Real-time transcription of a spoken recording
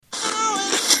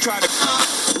try to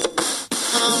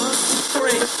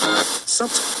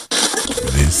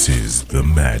This is the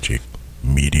Magic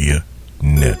Media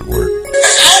Network. Open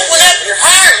up your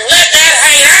heart and let that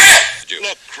hang out.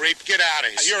 Look, creep, get out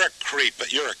of here. You're a creep,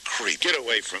 but you're a creep. Get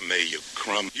away from me, you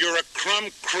crumb. You're a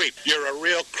crumb creep. You're a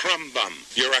real crumb bum.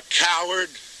 You're a coward.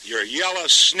 You're a yellow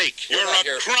sneak. You're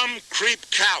a crumb creep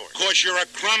coward. Cause you're a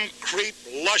crumb creep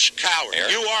lush coward.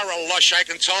 You are a lush, I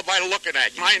can tell by looking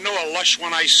at you. I know a lush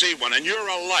when I see one, and you're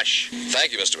a lush.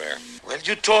 Thank you, Mr. Mayor. Well,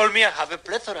 you told me I have a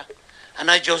plethora. And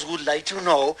I just would like to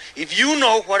know if you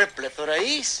know what a plethora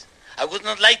is. I would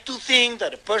not like to think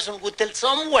that a person would tell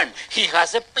someone he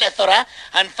has a plethora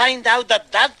and find out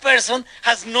that that person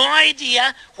has no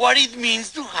idea what it means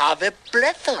to have a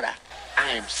plethora.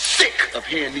 I am sick of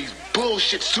hearing these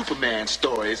bullshit Superman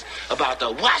stories about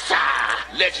the Wassa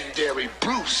legendary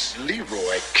Bruce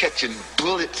Leroy catching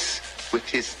bullets with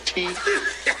his teeth.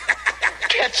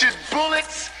 Catching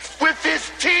bullets with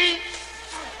his teeth?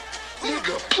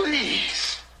 Nigga,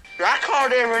 please. I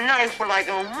called every night for like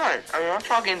a month. I mean, I'm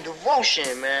talking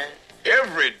devotion, man.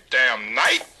 Every damn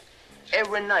night?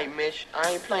 Every night, Mitch.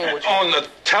 I ain't playing with you. On the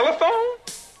telephone?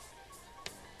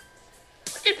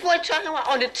 What this boy talking about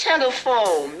on the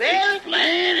telephone, man?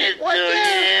 Explain it What to the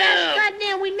hell? him.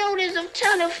 Goddamn, we know there's a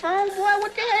telephone, boy.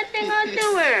 What the hell thing I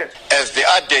do here? As the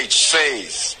adage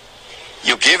says,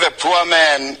 you give a poor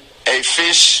man a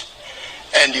fish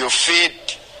and you feed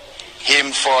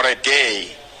him for a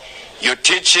day. You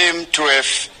teach him to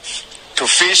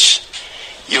fish.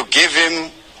 You give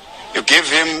him,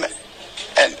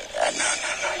 and no.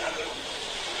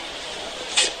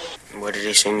 What did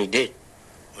they say he did?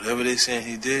 Whatever they saying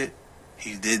he did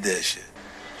that shit.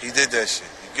 He did that shit.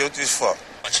 He guilty as fuck.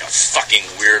 Bunch of fucking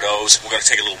weirdos. We're gonna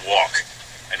take a little walk.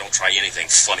 I don't try anything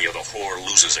funny or the whore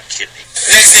loses a kidney.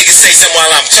 The next nigga say something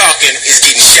while I'm talking is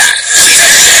getting shot.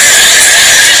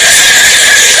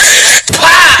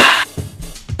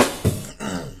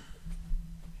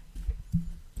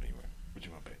 Anyway, what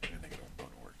you want, babe? That nigga don't go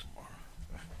to work tomorrow.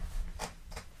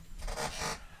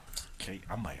 Kate,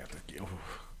 I might have to get.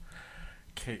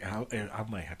 Kate, I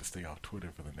might have to stay off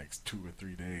Twitter for the next 2 or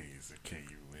 3 days if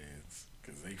KU wins,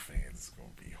 because they fans is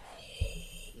gonna be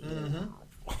horrible.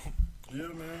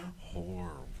 Yeah, man.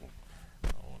 Horrible. I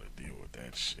don't want to deal with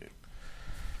that shit.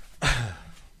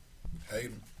 Hate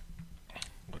him.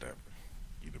 Whatever.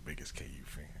 You the biggest KU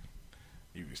fan.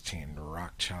 You was chanting the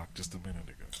Rock Chalk just a minute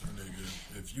ago. Nigga,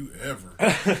 if you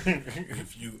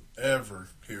ever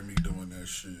hear me doing that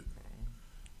shit,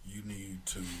 you need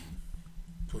to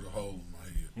put a hole in my head.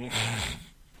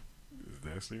 Is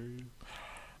that serious?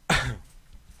 I'm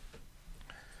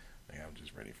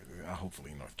just ready for this.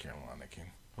 Hopefully North Carolina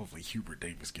can. Hopefully Hubert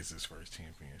Davis gets his first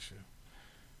championship.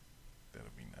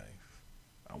 That'll be nice.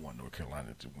 I want North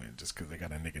Carolina to win just because they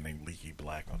got a nigga named Leaky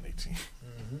Black on their team.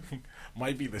 Mm-hmm.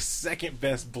 Might be the second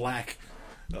best black,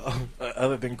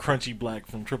 other than Crunchy Black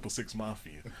from 666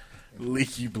 Mafia.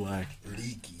 Leaky Black.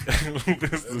 Leaky. That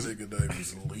nigga name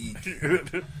is Leaky.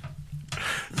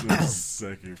 The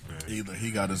second best. Either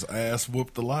he got his ass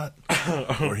whooped a lot,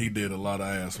 or he did a lot of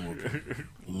ass whooping.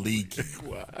 Leaky.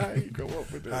 How you come up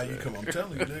with that? How you come? I'm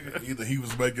telling you, nigga. Either he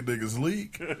was making niggas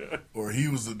leak, or he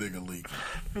was a nigga leaking.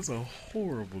 That's a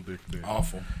horrible nickname.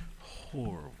 Awful.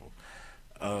 Horrible.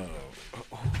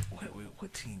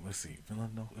 What team? Let's see.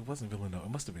 Villanova. It wasn't Villanova.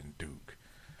 It must have been Duke.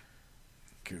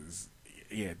 Because,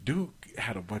 yeah, Duke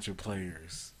had a bunch of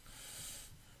players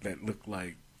that looked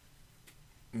like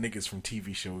niggas from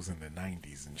TV shows in the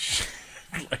 90s and shit.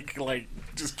 like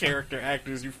just character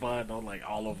actors you find on like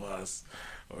All of Us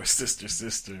or Sister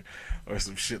or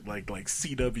some shit like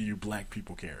CW black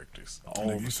people characters.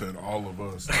 You said All of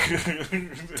Us.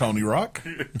 Tony Rock?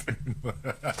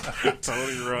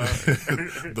 Tony Rock.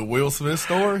 The Will Smith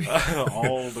story?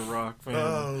 All the Rock family.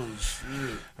 Oh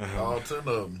shit. All 10 of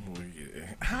them. Well,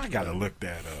 yeah. I gotta look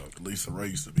that up. Lisa Ray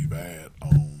used to be bad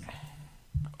on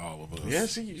All of Us. Yeah,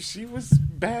 she was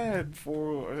bad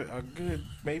for a good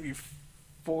maybe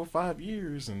 4 or 5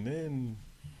 years, and then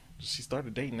she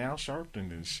started dating Al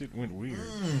Sharpton, and shit went weird.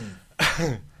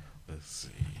 Let's see.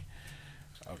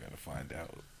 I gotta find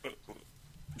out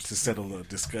to settle a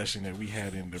discussion that we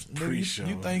had in the pre-show.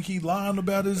 You think he lying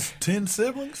about his 10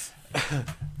 siblings?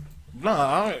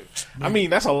 Nah, I mean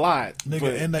that's a lot. Nigga,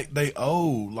 but, and they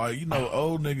old. Like, you know,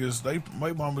 old niggas,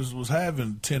 my mamas was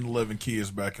having 10, 11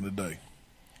 kids back in the day.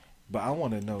 But I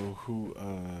want to know who,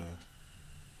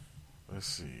 let's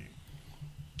see.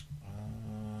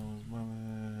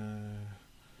 Mama,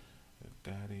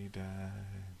 daddy died.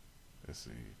 Let's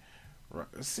see.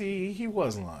 See, he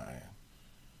was lying.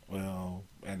 Well,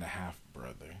 and a half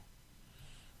brother.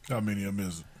 How many of them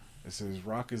is it? It says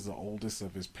Rock is the oldest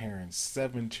of his parents'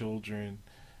 7 children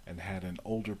and had an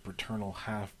older paternal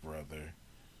half-brother.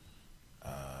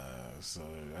 So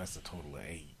that's a total of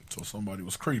 8. So somebody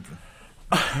was creeping.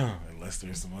 Unless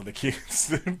there's some other kids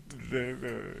that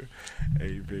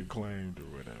ain't been claimed or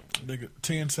whatever. Nigga,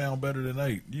 10 sound better than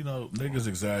 8. You know, niggas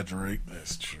exaggerate.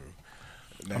 That's true.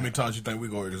 How many times you think we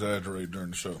go exaggerate during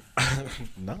the show?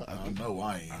 No,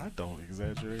 I ain't. I don't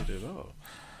exaggerate at all.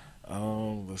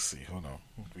 Let's see. Hold on.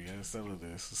 We gotta settle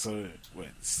this. So, what?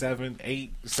 7,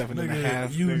 8, 7 and a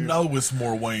half? You know it's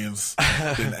more Wayans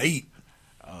than 8.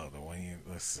 Oh, the Wayans.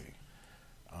 Let's see.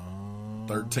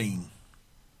 13.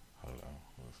 Hold on.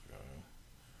 Let's go.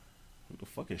 Who the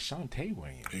fuck is Shantae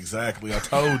Wayans? Exactly. I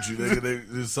told you.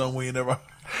 There's something we ain't never.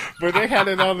 But they had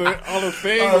it on the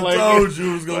thing. I told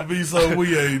you it was gonna be something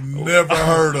we ain't never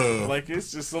heard of. Like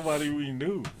it's just somebody we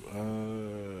knew.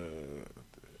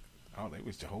 Oh, they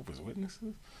was Jehovah's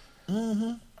Witnesses. Mm-hmm.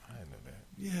 I didn't know that.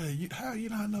 Yeah, how you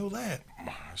not know that?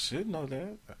 I should know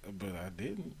that, but I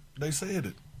didn't. They said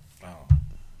it. Oh.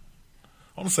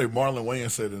 I want to say Marlon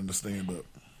Wayans said it in the stand-up.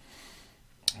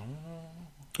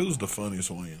 Who's the funniest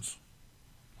Wayans?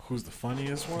 Who's the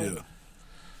funniest one? Yeah.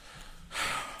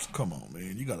 Come on,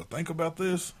 man. You got to think about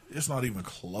this. It's not even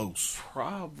close.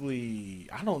 Probably.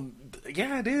 I don't.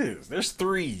 Yeah, it is. There's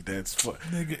 3 that's fun.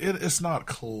 Nigga, it's not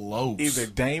close. Either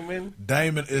Damon.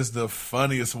 Damon is the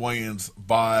funniest Wayans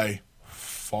by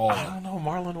far. I don't know.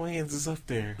 Marlon Wayans is up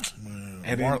there. Man,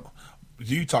 And then,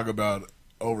 you talk about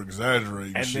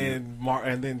over-exaggerating and shit.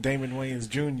 then Damon Wayans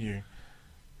Jr.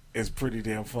 is pretty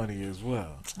damn funny as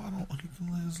well. It's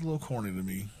a little corny to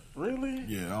me. Really?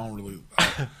 Yeah, I don't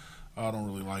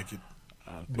really like it.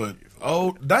 But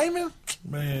Damon,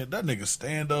 man, that nigga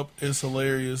stand up is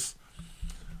hilarious.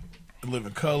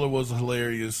 Living Color was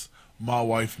hilarious. My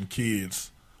Wife and Kids,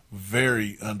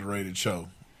 very underrated show.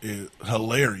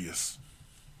 Hilarious.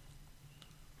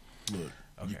 Look,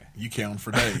 okay, you count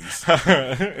for days.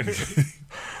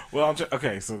 Well,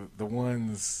 okay, so the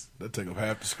ones that take up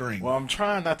half the screen. Well, I'm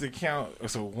trying not to count.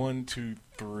 So 1, 2,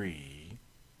 3,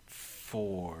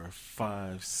 4,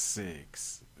 5,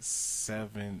 6,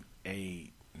 7,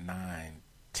 8, 9,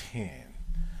 10.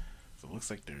 So it looks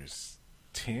like there's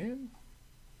 10.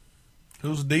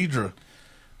 Who's Deidre?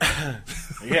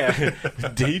 Yeah,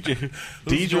 Deidre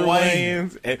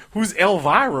Wayans. And who's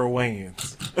Elvira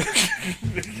Wayans?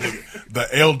 The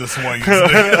eldest Wayans.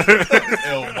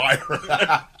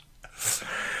 Elvira.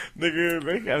 Nigga,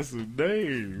 they got some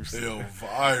names.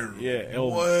 Elvira. Yeah,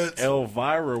 what?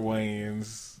 Elvira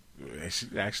Wayans.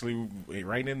 She's actually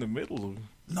right in the middle.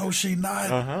 No, she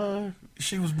not. Uh-huh.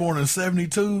 She was born in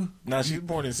 72. No, she was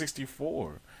born in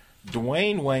 64.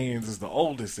 Dwayne Wayans is the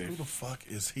oldest. Who the fuck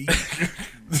is he? I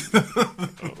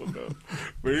don't know.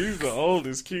 But he's the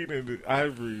oldest. Keenan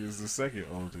Ivory is the second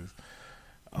oldest.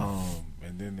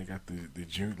 And then they got the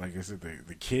junior, like I said,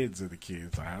 the kids of the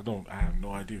kids. I have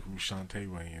no idea who Shantae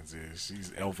Wayans is.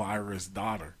 She's Elvira's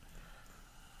daughter.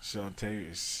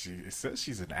 Shantae, it says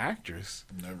she's an actress.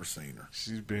 Never seen her.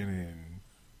 She's been in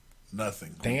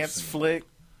nothing. Dance Flick.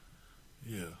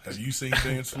 Yeah. Have you seen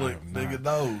Dance Flick? Nigga,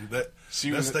 no.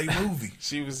 That's their movie.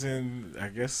 She was in, I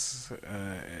guess,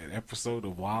 an episode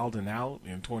of Wild and Out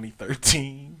in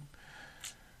 2013.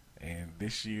 And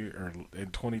this year, or in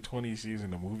 2020, she's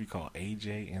in a movie called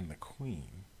AJ and the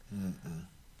Queen. Mm-mm.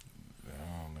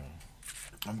 I don't know.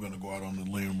 I'm going to go out on the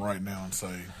limb right now and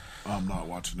say I'm not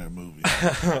watching that movie.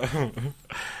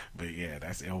 But yeah,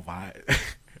 that's Elvira.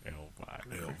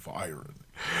 Elvira.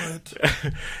 What?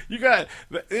 You got,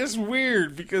 it's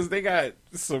weird because they got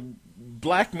some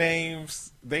black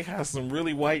names, they have some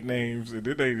really white names, and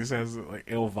then they just have like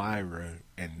Elvira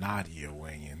and Nadia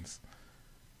Wayans.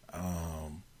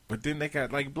 But then they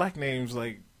got like black names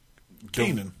like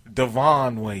Keenan.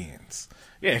 Devon Wayans.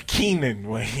 Yeah, Keenan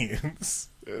Wayans.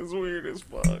 It's weird as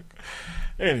fuck.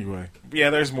 Anyway, yeah,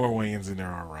 there's more Wayans than there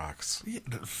are Rocks. Yeah,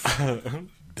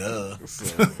 duh.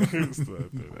 So throw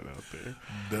that out there.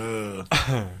 Duh.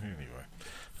 Anyway,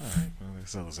 all right. Well, that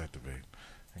settles that debate.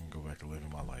 I can go back to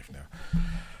living my life now.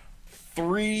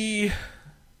 3,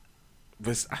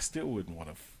 but I still wouldn't want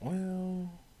to.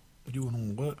 Well, you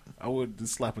wouldn't want what? I would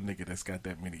slap a nigga that's got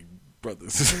that many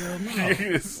brothers. Hell no.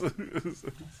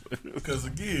 Because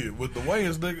again, with the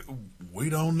Wayans nigga, we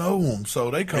don't know them,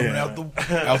 so they coming out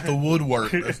the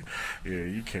woodwork. Yeah,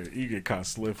 you get caught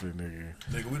slipping, nigga.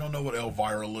 Nigga, we don't know what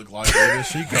Elvira look like.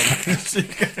 Nigga.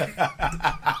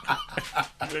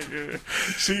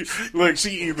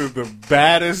 She either the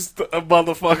baddest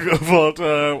motherfucker of all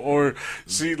time, or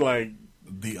she like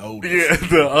the oldest. Yeah,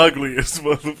 the ugliest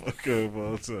motherfucker of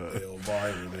all time.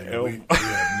 Elvira, nigga. We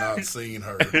have not seen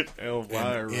her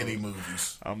Elvira. in any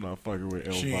movies. I'm not fucking with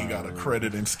Elvira. She ain't got a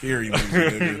credit in Scary Movie,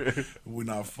 nigga. We're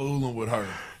not fooling with her.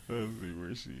 Let's see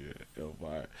where she at.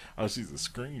 Elvira. Oh, she's a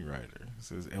screenwriter. It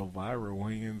says Elvira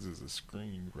Wayans is a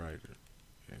screenwriter.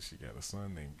 And she got a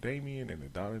son named Damien and a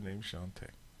daughter named Shantae.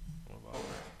 Well, all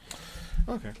right.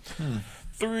 Okay.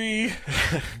 3,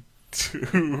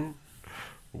 2,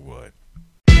 1.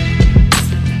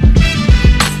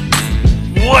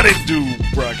 What it do?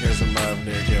 Broadcasting live in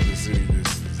there, Kansas City.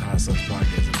 This is Hot Sauce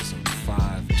Podcast, episode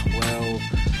 512.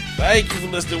 Thank you for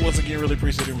listening once again. Really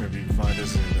appreciate it. Remember, you can find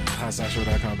us at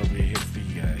hotsauceshow.com. Don't forget to hit the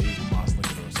Eagle Moss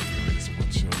link in so you can ready to support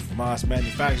the show. Eagle Moss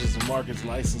manufactures and markets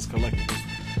licensed collectibles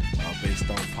based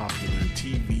on popular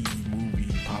TV, movie,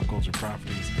 pop culture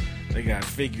properties. They got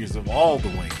figures of all the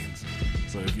Wayans.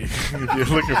 So if you're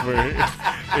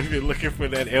looking for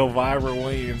that Elvira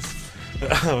Wayans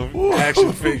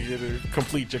action figure to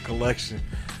complete your collection,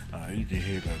 you can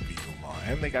hit up Eagle Moss.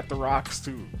 And they got the rocks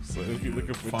too. So if you're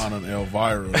looking for find an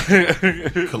Elvira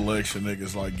collection,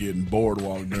 niggas like getting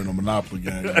boardwalk during a Monopoly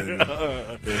game.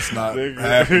 Nigga. It's not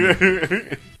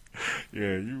happening.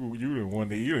 Yeah, you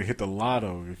didn't hit the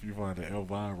lotto if you find an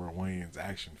Elvira Wayans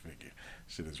action figure.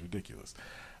 Shit is ridiculous.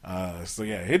 So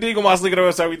yeah, hit the Eagle Moss link on the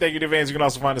website. We thank you in advance. You can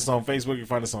also find us on Facebook. You can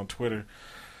find us on Twitter.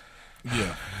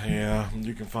 Yeah.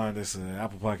 You can find us at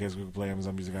Apple Podcasts, Google Play,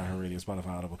 Amazon Music, iHeartRadio, Spotify,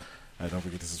 Audible. Don't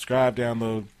forget to subscribe,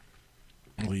 download,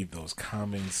 leave those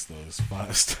comments, those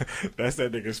spots. That's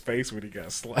that nigga's face when he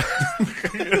got slapped.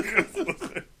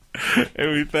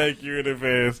 And we thank you in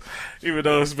advance. Even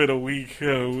though it's been a week,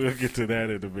 we'll get to that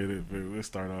in a minute, but we'll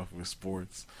start off with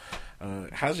sports.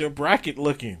 How's your bracket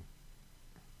looking?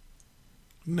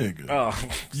 Nigga. Oh,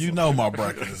 you know my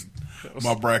bracket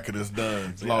is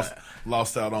done.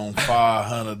 Lost out on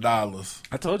 $500.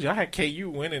 I told you I had KU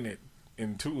winning it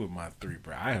in 2 of my 3,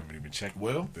 bro. I haven't even checked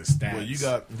the stats. Well,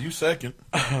 you second.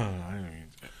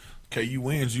 KU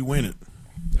wins, you win it.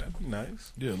 That'd be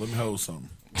nice. Yeah, let me hold something.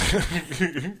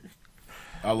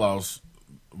 I lost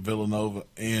Villanova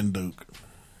and Duke.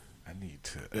 I need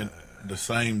to. The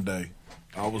same day.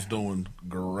 I was doing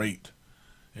great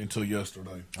until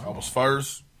yesterday. I was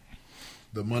first.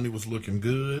 The money was looking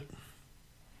good.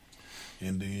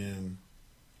 And then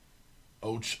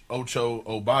Ocho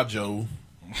Obajo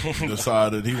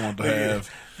decided he wanted to have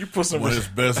his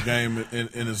best game in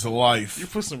his life. You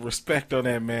put some respect on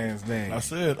that man's name. I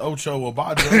said Ocho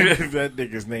Obajo. That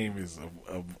nigga's name is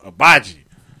Abaji.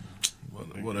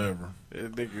 Whatever.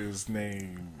 That nigga's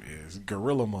name is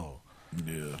Gorilla Mo.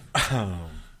 Yeah.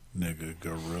 Nigga,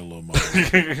 Gorilla Mo.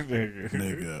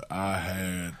 Nigga, I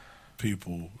had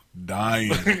people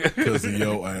dying because of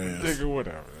your ass. Nigga,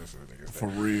 whatever. That's what nigga's For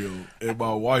real. And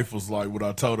my wife was like, when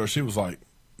I told her, she was like,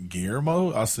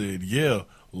 Guillermo? I said, yeah,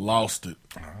 lost it.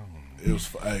 It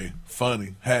was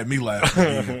funny. Had me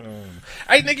laughing.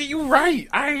 Hey, nigga, you right.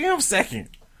 I am second.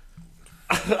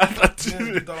 You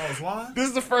thought I was lying? This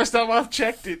is the first time I've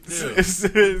checked it since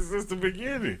the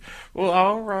beginning. Well,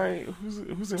 all right.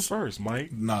 Who's in first,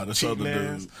 Mike? Nah, this other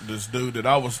dude. This dude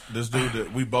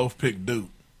that we both picked Duke.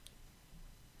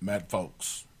 Matt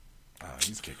Folks.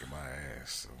 He's kicking my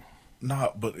ass. So.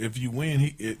 Nah, but if you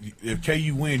win, if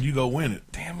KU win, you go win it.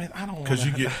 Damn it, I don't want because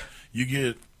you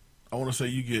get. I want to say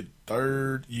you get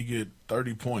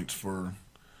 30 points for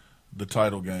the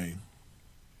title game.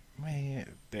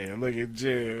 Man, damn! Look at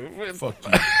Jim. Fuck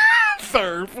you.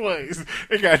 Third place.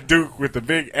 They got Duke with the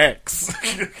big X.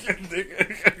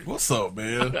 What's up,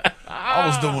 man? I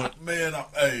was doing,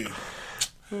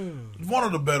 one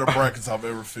of the better brackets I've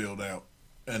ever filled out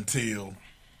until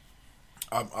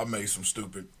I made some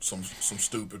stupid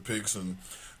picks and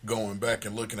going back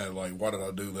and looking at it like, why did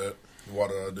I do that? Why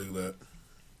did I do that?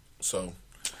 So,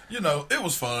 it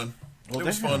was fun. Well, it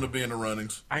was fun to be in the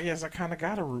runnings. I guess I kind of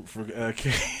got to root for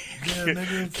KU,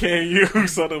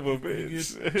 son of a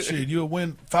bitch. Shit, you'll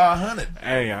win $500.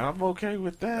 Hey, I'm okay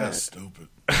with that. That's stupid.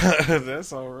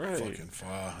 That's all right. Fucking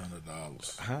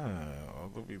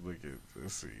 $500. Let me look at.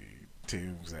 Let's see.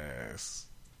 Tim's ass.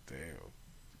 Damn.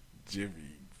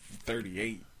 Jimmy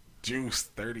 38. Juice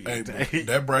 38. Hey,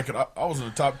 that bracket, I was in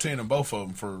the top 10 in both of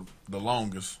them for the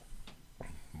longest.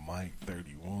 Mike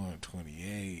 31,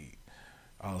 28.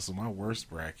 Oh, so my worst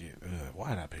bracket.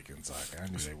 Why did I pick Gonzaga? I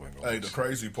knew they wasn't going to. Hey, the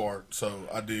crazy part. So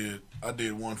I did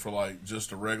one for like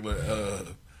just a regular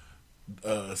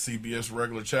CBS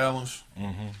regular challenge.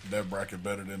 Mm-hmm. That bracket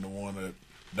better than the one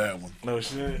that one. No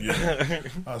shit. Yeah.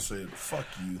 I said, fuck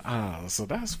you. So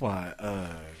that's why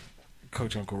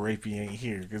Coach Uncle Rapey ain't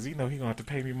here because he know he gonna have to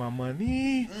pay me my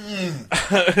money.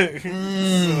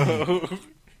 So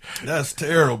That's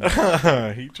terrible.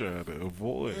 He tried to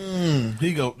avoid.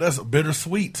 That's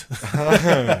bittersweet.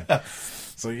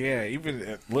 So yeah,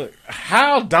 even look,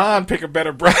 how Don pick a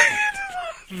better bracket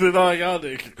than all y'all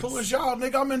niggas? Who is y'all,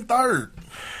 nigga? I'm in third.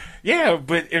 Yeah,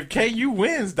 but if KU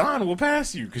wins, Don will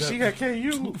pass you because she got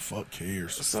KU. Who the fuck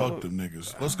cares? Fuck them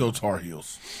niggas. Let's go Tar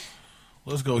Heels.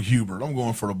 Let's go Hubert. I'm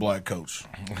going for the black coach.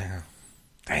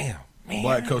 Damn, man.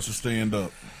 Black coach will stand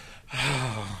up.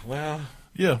 Well,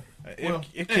 yeah.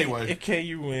 If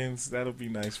KU wins, that'll be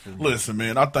nice for me. Listen,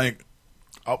 man, I think,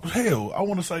 I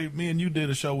want to say me and you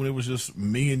did a show when it was just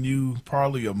me and you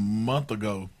probably a month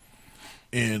ago,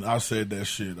 and I said that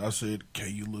shit. I said,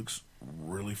 KU looks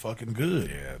really fucking good.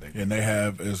 Yeah. And they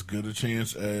have as good a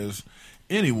chance as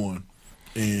anyone.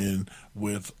 And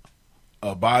with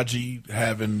Abaji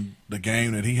having the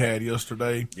game that he had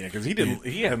yesterday. Yeah, because he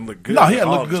hadn't looked good. No, he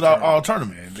hadn't looked good all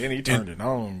tournament. And then he turned it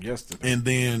on yesterday. And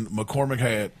then McCormick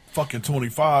had fucking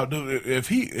 25. Dude, if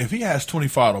he has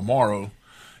 25 tomorrow,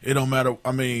 it don't matter.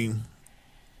 I mean,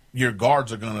 your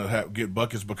guards are gonna get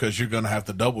buckets because you're gonna have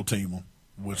to double team them,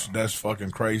 which that's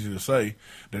fucking crazy to say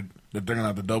that they're gonna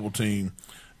have to double team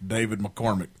David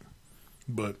McCormick.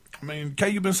 But I mean,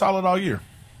 KU been solid all year.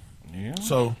 Yeah.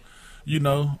 So, you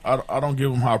know, I don't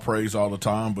give them high praise all the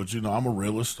time, but you know, I'm a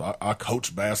realist. I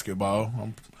coach basketball.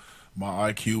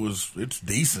 My IQ it's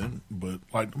decent, but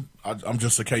like I'm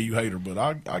just a KU hater. But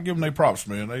I give them their props,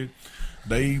 man.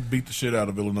 They beat the shit out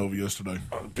of Villanova yesterday.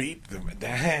 Beat them.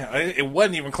 Damn. It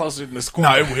wasn't even closer than the score.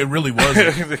 No, it really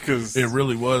wasn't. Because it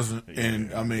really wasn't. Yeah.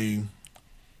 And, I mean,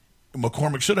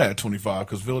 McCormick should have had 25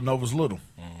 because Villanova's little.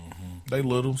 Mm-hmm. They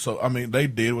little. So, I mean, they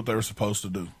did what they were supposed to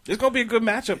do. It's going to be a good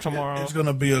matchup tomorrow. It's going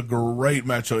to be a great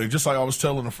matchup. And just like I was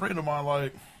telling a friend of mine,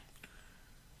 like,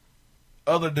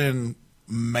 other than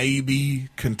maybe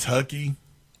Kentucky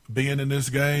being in this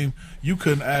game, you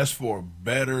couldn't ask for a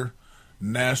better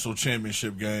national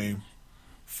championship game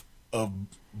of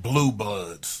blue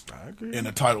bloods in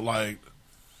a title. Like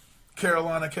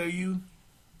Carolina KU,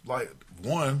 like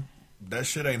one, that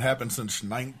shit ain't happened since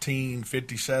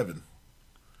 1957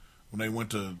 when they went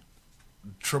to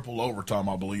triple overtime,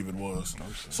 I believe it was.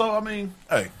 So I mean,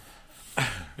 hey,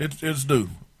 it's due.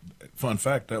 Fun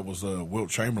fact, that was Wilt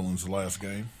Chamberlain's last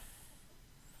game.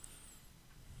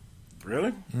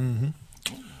 Really? Mm-hmm.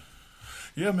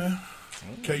 Yeah, man.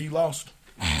 KU lost.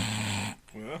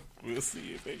 Well, we'll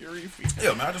see if they can repeat.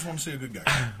 Yeah, man. I just want to see a good game.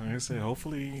 Like I said,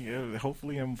 hopefully,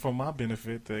 for my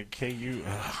benefit, that KU.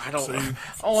 I don't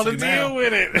want to deal now,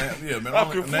 with it. Yeah, man. I'm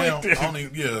conflicted.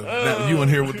 Now you in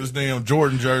here with this damn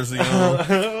Jordan jersey on?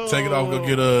 Take it off. Go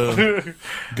get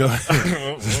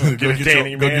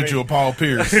get you a Paul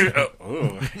Pierce.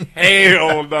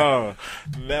 Hell no,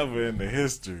 never in the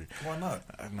history. Why not?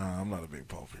 No, I'm not a big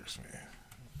Paul Pierce fan.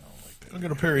 I don't like that. Go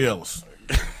get a Perry Ellis.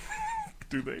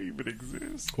 Do they even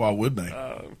exist? Why would they?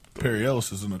 Perry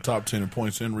Ellis is in the top 10 in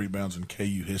points and rebounds in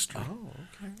KU history. Oh,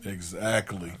 okay.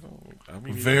 Exactly. I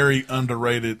mean, very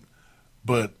underrated,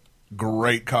 but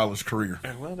great college career.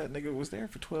 Well, that nigga was there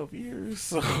for 12 years.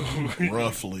 So.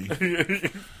 Roughly.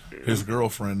 His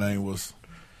girlfriend name was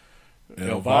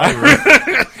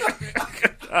Elvira.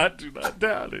 I do not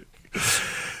doubt it.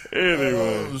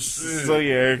 Anyway, so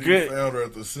yeah, good. Found her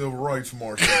at the Civil Rights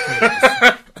March.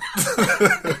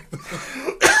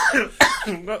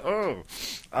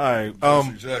 All right.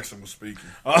 Jesse Jackson was speaking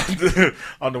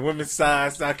on the women's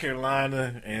side, South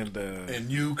Carolina and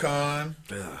UConn.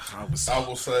 I was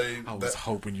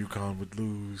hoping UConn would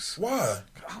lose. Why?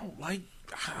 I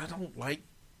don't like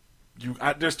you.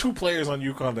 There's two players on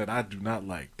UConn that I do not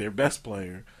like. Their best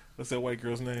player. What's that white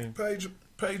girl's name? Paige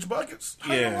Buckets?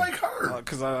 How do you like her?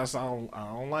 Because I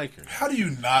don't like her. How do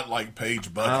you not like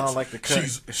Paige Buckets? I don't like the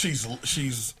cut.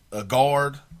 She's a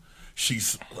guard.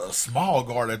 She's a small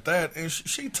guard at that, and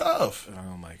she tough. I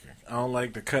don't like her. I don't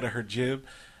like the cut of her jib.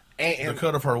 And the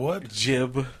cut of her what?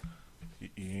 Jib. You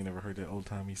ain't never heard that old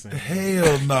timey saying?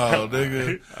 Hell no,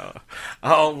 nigga. I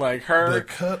don't like her. The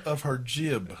cut of her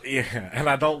jib. Yeah, and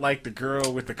I don't like the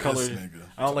girl with the colored.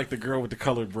 I don't like the girl with the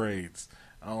colored braids.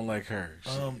 I don't like her.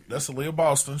 That's Aaliyah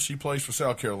Boston. She plays for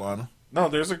South Carolina. No,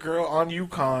 there's a girl on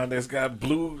UConn that's got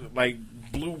blue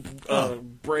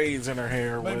braids in her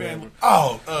hair. Or maybe.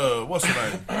 Whatever. What's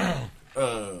her name?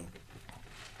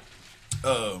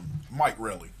 Mike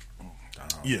Relly.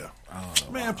 Yeah.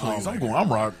 Man, please.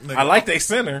 I'm rock. Nigga. I like they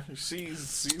center.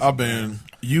 I've been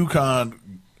UConn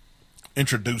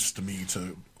introduced to me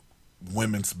to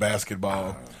women's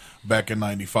basketball back in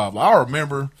 '95. I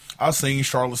remember I seen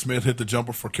Charlotte Smith hit the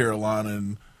jumper for Carolina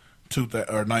in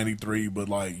 '93, but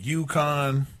like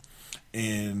UConn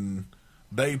and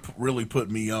really put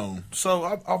me on. So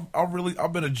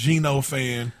I've been a Geno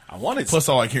fan. I wanted Plus,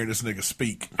 I like hearing this nigga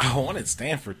speak. I wanted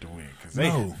Stanford to win because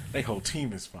they whole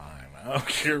team is fine. I don't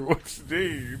care what you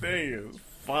do. They is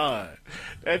fine.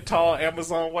 That tall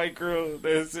Amazon white girl,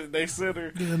 they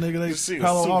center. Yeah, nigga, she they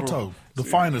Palo super- Alto, the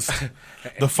finest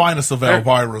of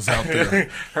Elviras out there.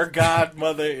 Her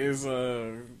godmother is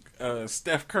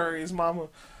Steph Curry's mama.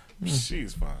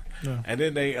 She's fine. Yeah. And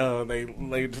then they the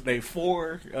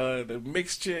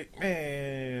mixed chick,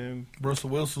 man. Russell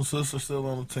Wilson's sister still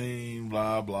on the team.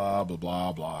 Blah blah blah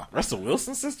blah blah. Russell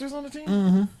Wilson's sister's on the team.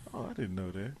 Mm-hmm. Oh, I didn't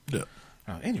know that. Yeah.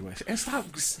 Anyway, and stop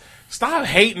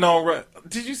hating on.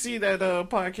 Did you see that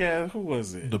podcast? Who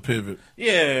was it? The Pivot.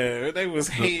 Yeah, they was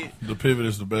hating. The Pivot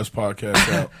is the best podcast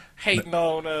out. Hating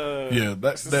on. Yeah,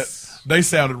 that they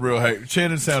sounded real hate.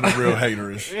 Shannon sounded real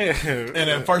haterish. Yeah. And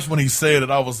at first when he said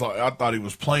it, I was like, I thought he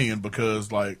was playing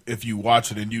because like if you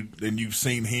watch it and you've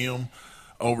seen him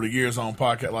over the years on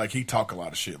podcast, like he talk a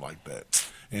lot of shit like that.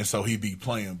 And so he be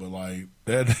playing, but like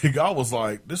that nigga, I was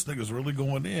like, this nigga's really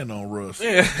going in on Russ.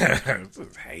 Yeah,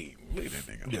 just hate. Look at that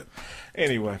nigga. Yeah.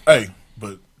 Anyway, hey,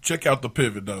 but check out the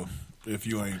Pivot though if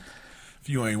you ain't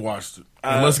watched it.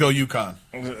 And let's go UConn.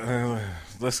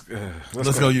 Let's go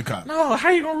UConn. No, how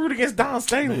you gonna root against Don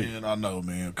Staley? Man, I know,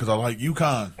 man, because I like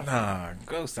UConn. Nah,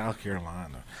 go South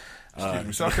Carolina. Excuse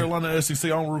me, South Carolina, SEC. I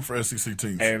don't root for SEC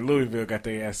teams. And Louisville got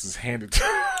their asses handed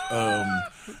to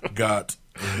got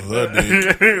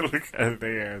the dick. Look at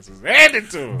their asses handed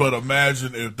to them. But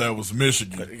imagine if that was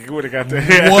Michigan. You would have got their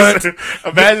What?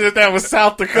 Imagine if that was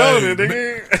South Dakota, Hey,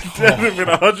 nigga. That would have been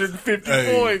 150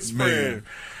 Hey, points spread. man.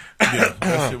 Yeah,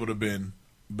 that shit would have been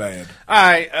bad. All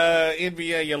right,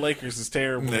 NBA, your Lakers is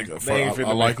terrible. Nigga, They ain't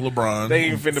I like LeBron. They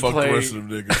ain't finna Fuck play. the rest of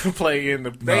them niggas. Play in the.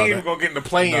 They ain't even gonna get in the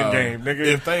play-in game, nigga.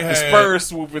 If they the had- Spurs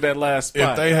swooping that last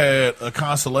spot. If they had a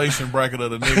consolation bracket of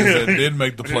the niggas that didn't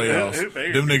make the playoffs,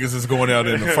 them niggas is going out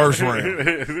in the first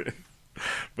round.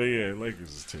 But yeah, Lakers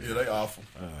is terrible. Yeah, they awful.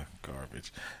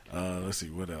 Garbage. Let's see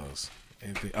what else.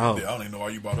 Anything? Oh, Yeah, I don't even know why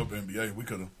you brought up NBA. We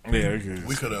could have. yeah,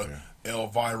 We could have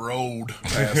Elviro'd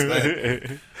past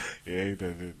that. Yeah, ain't that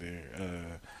in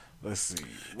there. Let's see.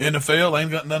 NFL ain't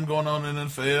got nothing going on in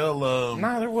NFL.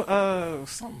 Nah, there was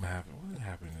something happened. What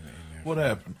happened in there? What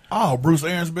happened? Oh, Bruce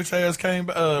Arians' bitch ass came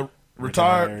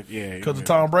retired. Yeah, because of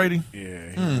Tom Brady.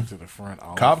 Yeah, he went to the front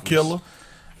office. Cop killer.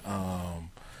 No,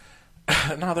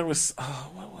 there was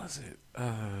what was it?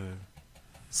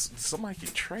 Somebody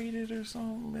get traded or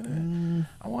something.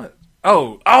 I want.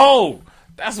 Oh,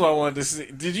 that's what I wanted to see.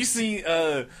 Did you see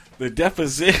the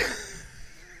deposition?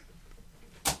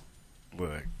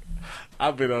 Look,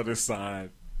 I've been on this side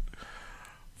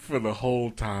for the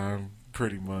whole time,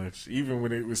 pretty much. Even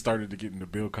when it was started to get into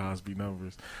Bill Cosby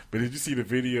numbers. But did you see the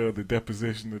video of the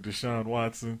deposition of Deshaun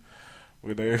Watson?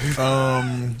 Where they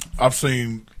I've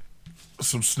seen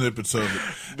some snippets of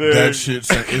it. Dude. That shit,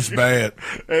 it's bad.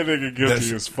 That nigga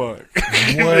guilty as fuck.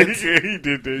 What? He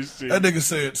did that shit. That nigga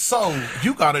said, so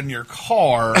you got in your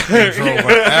car and drove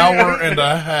an hour and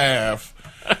a half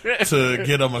to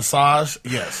get a massage?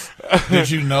 Yes. Did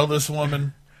you know this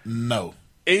woman? No.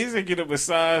 He said get a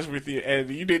massage with you, and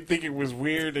you didn't think it was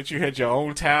weird that you had your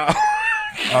own towel?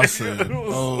 I said,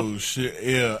 oh shit,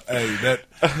 yeah, hey,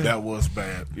 that was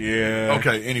bad. Yeah.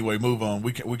 Okay, anyway, move on.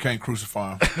 We can't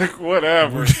crucify him.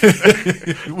 Whatever.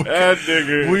 That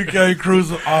nigga. We can't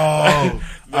crucify.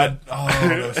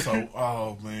 That's so.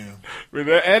 Oh man. And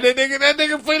that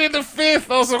nigga put in the fifth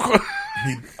on some.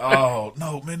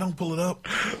 No, man, don't pull it up.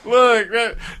 Look,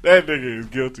 that nigga is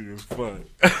guilty as fuck.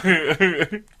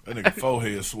 That nigga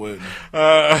forehead sweating.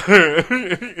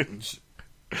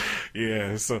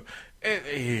 Yeah, so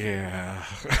yeah,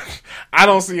 I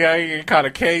don't see how he ain't caught a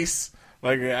case,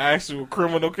 like an actual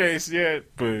criminal case yet,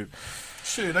 but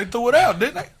shit, they threw it out,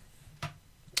 didn't they?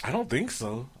 I don't think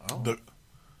so.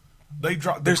 They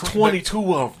dropped. There's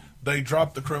 22 of them. They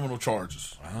dropped the criminal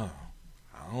charges. Oh,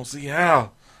 I don't see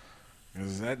how,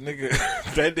 because that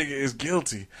nigga is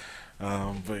guilty.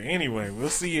 But anyway, we'll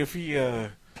see if he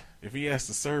has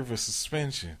to serve a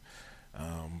suspension.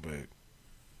 But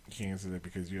you can't answer that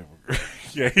because you have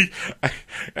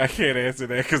I can't answer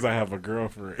that because I have a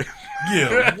girlfriend.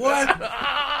 Yeah,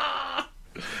 what?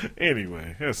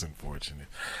 Anyway, that's unfortunate.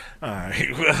 All right,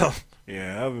 well,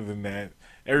 yeah. Other than that,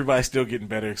 everybody's still getting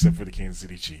better except for the Kansas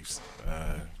City Chiefs.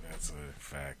 That's a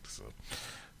fact. So,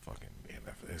 fucking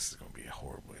NFL. This is gonna be a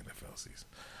horrible NFL season.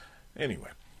 Anyway,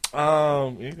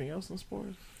 anything else in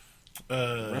sports?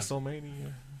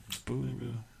 WrestleMania. Boo.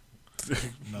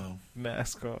 No.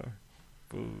 NASCAR.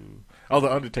 Boo. Oh, the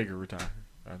Undertaker retired.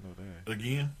 I know that.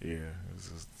 Again? Yeah.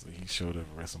 He showed up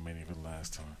at WrestleMania for the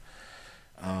last time.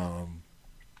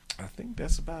 I think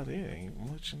that's about it.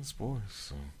 Ain't much in sports.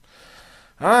 So.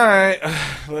 All right,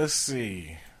 let's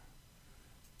see.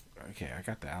 Okay, I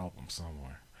got the album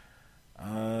somewhere.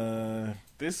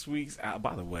 This week's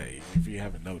by the way, if you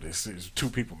haven't noticed, there's 2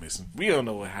 people missing. We don't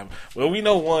know what happened. Well, we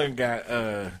know one got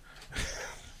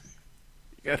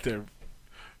got their.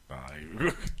 Nah, I ain't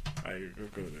gonna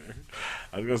go there.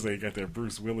 I was gonna say he got that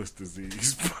Bruce Willis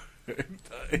disease.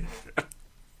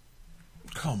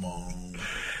 Come on.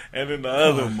 And then the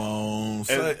other. Come on.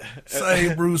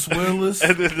 Say Bruce Willis.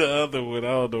 And then the other one, I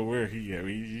don't know where he at.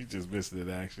 He just missed in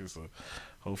action, so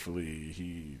hopefully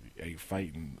he ain't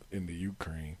fighting in the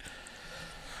Ukraine.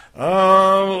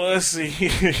 Let's see.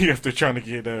 After trying to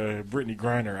get Brittany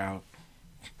Griner out.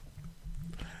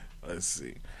 Let's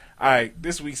see. All right,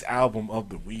 this week's album of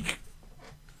the week.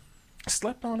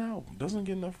 Slept on album. Doesn't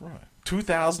get enough run.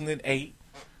 2008,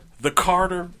 The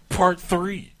Carter Part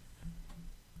 3.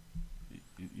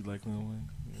 You like Lil Wayne?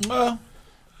 Well,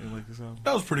 you like this album?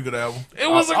 That was a pretty good album. It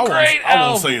was a great album. I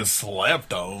won't say it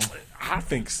slept on. I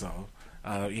think so.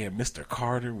 Yeah, Mr.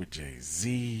 Carter with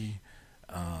Jay-Z.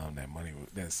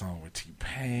 That song with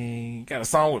T-Pain. Got a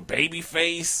song with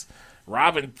Babyface,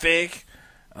 Robin Thicke.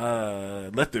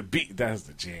 Let the beat. That's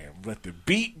the jam. Let the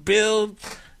beat build.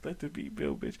 Let the beat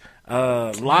build, bitch.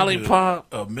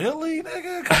 Lollipop. A Millie,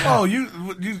 nigga. Come on, you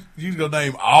gonna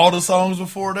name all the songs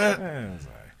before that?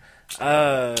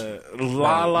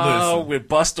 Lala with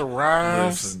Busta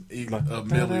Rhymes. Listen,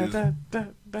 Millie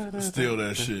is still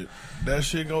that shit. That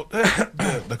shit go.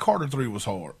 The Carter 3 was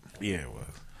hard. Yeah, it was.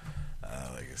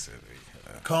 Like I said,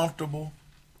 comfortable.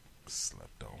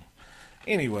 Slept on.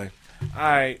 Anyway.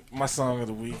 Alright, my song of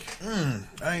the week.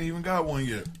 I ain't even got one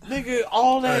yet. Nigga,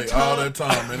 all that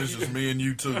time, man. It's just me and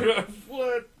you too.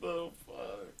 What the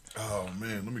fuck? Oh,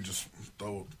 man. Let me just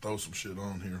throw some shit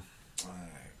on here.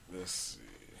 Alright, let's see.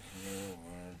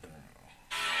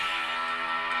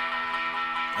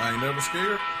 I ain't never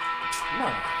scared?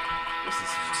 No. This is...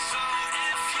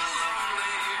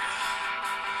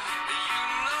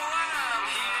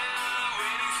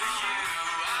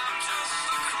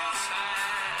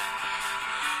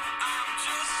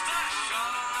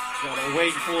 Gotta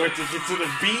wait for it to get to the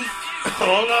beat.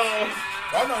 Hold on.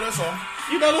 I know that song.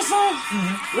 You know the song?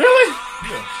 Mm-hmm. Really?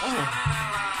 Yeah.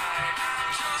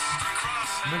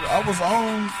 Nigga, I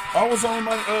was on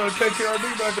my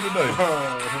KKRD back in the day.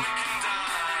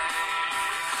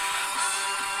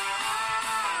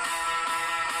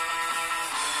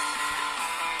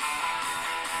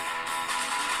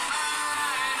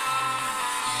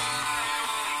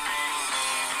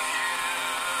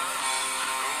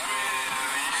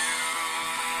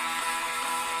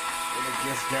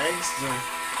 Gangster.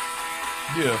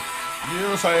 Yeah.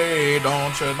 You say,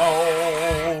 don't you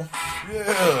know?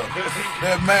 Yeah.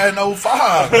 That Madden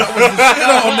 05. That was the shit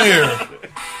on there.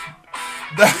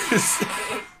 That is.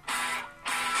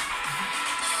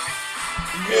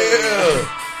 Yeah.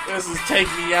 This is Take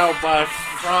Me Out by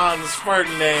Franz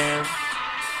Ferdinand.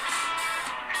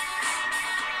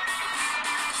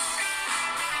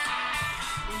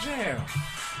 Jam.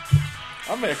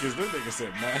 I'm mad because this nigga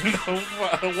said, man,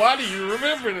 why do you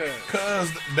remember that?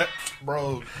 Because that,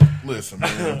 bro, listen,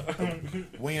 man.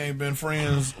 We ain't been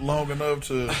friends long enough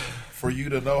for you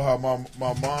to know how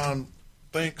my mind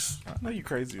thinks. I know you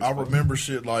crazy. I remember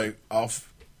shit like off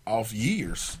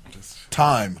years.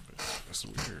 Time. That's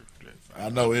weird.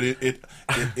 I know it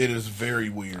is very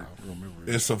weird.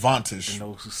 It's savantish.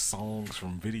 And those songs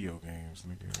from video games,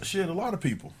 nigga. Shit, a lot of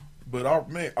people. But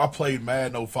I played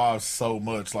Madden 05 so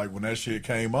much. Like when that shit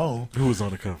came on, who was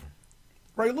on the cover?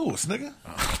 Ray Lewis, nigga.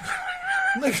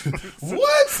 Nigga,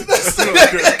 what? That's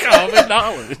common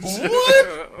knowledge.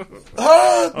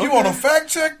 What? You want to fact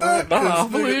check that? No, I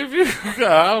believe you.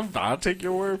 I'll take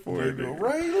your word for it.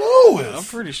 Ray Lewis. I'm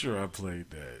pretty sure I played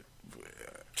that.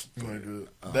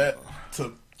 That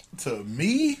to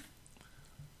me,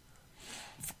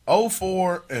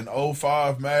 04 and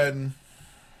 05 Madden.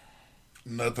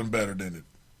 Nothing better than it.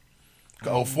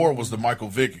 04 was the Michael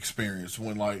Vick experience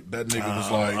when like that nigga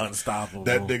was like unstoppable.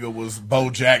 That nigga was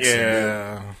Bo Jackson.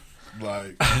 Yeah, dude.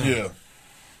 Like yeah.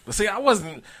 But see, I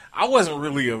wasn't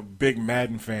really a big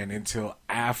Madden fan until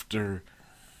after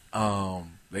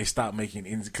they stopped making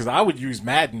because I would use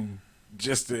Madden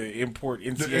just to import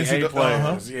NCAA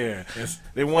players. Yeah.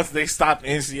 Then once they stopped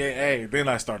NCAA, then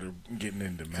I started getting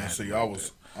into Madden. See, I'm an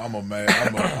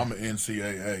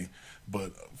NCAA.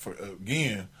 But for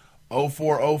again,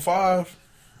 04, 05,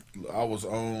 I was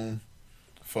on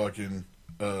fucking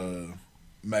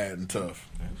Madden Tough.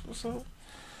 What's up?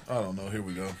 I don't know. Here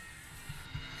we go.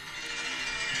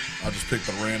 I just picked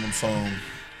a random song.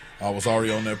 I was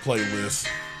already on that playlist.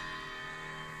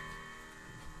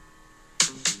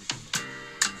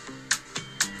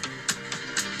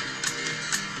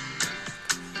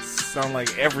 sound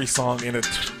like every song in a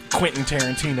Quentin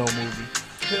Tarantino movie.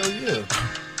 Hell yeah.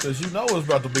 Because you know it's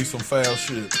about to be some foul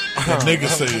shit that nigga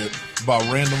said by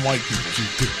random white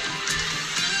people.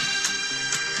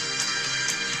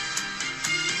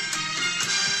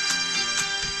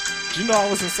 Do you know I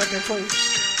was in second place?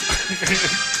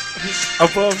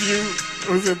 Above you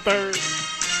was in third.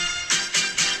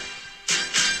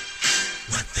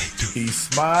 He's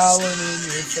smiling in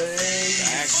your face.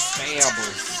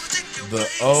 The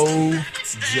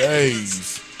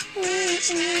OJs.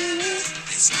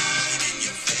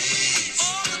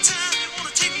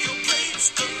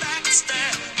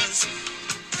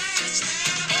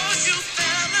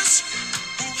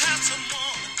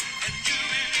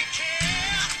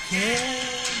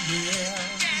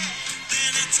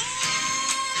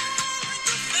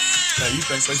 Now, you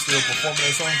think they still performing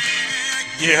that song?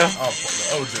 Yeah. Oh, the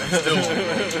OJ still on the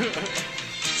road.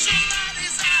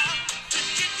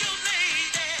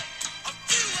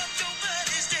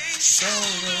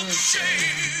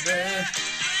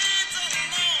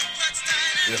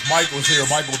 If Mike was here,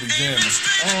 Mike would be jamming.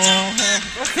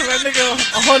 That nigga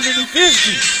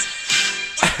 150.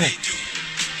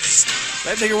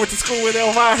 That nigga went to school with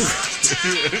Elvira.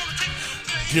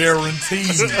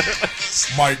 Guaranteed.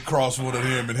 Mike crossed one of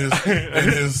him in his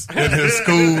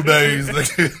school days.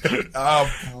 I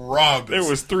promise. There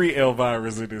was 3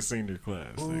 Elviras in his senior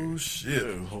class. Oh shit.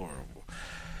 It was horrible.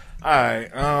 Alright,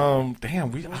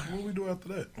 damn, what we do after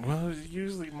that? Well,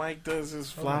 usually Mike does his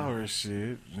flower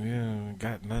shit. Yeah,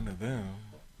 got none of them.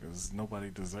 Because nobody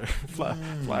deserves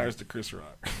flowers to Chris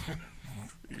Rock.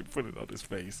 You can put it on his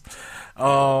face.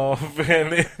 And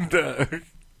then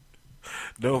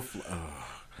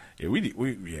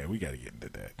yeah, we gotta get into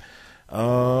that.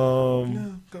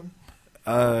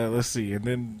 Let's see, and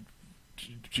then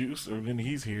Juice, or when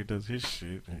he's here, does his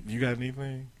shit. You got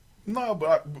anything? No,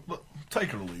 but take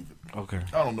it or leave it. Okay.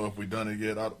 I don't know if we done it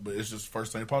yet, but it's just the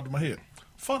first thing that popped in my head.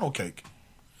 Funnel cake.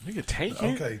 You can take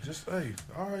it. Okay, just hey,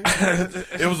 all right.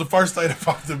 It was the first thing that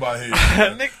popped in my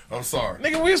head. I'm sorry,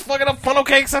 nigga. We was fucking up funnel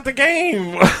cakes at the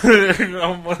game.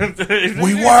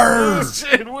 We were.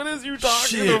 Shit, what is you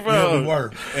talking about? Yeah, we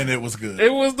were, and it was good.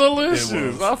 It was delicious.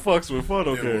 I fucks with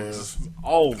funnel cakes.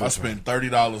 I spent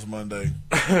 $30 Monday.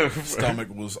 Stomach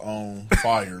was on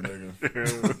fire, nigga.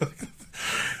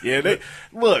 Yeah,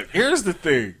 look. Here's the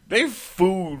thing: their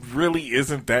food really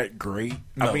isn't that great.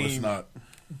 No, it's not.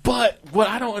 But what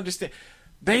I don't understand,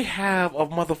 they have a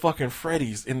motherfucking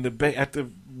Freddy's in the at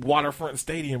the Waterfront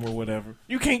Stadium or whatever.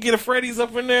 You can't get a Freddy's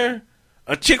up in there.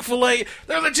 A Chick-fil-A.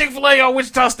 There's a Chick-fil-A on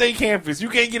Wichita State campus. You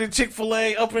can't get a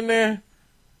Chick-fil-A up in there.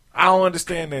 I don't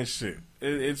understand that shit.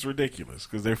 It's ridiculous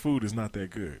because their food is not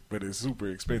that good, but it's super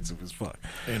expensive as fuck.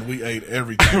 And we ate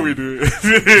everything. We did.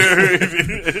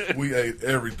 We ate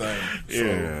everything.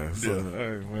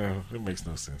 Well, it makes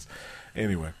no sense.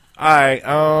 Anyway, all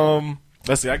right.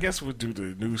 Let's see. I guess we'll do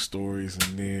the news stories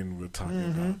and then we'll talk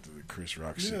about the Chris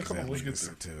Rock shit. Yeah, come on, let's get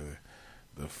to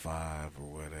the 5 or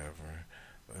whatever.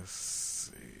 Let's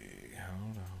see.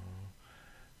 Hold on.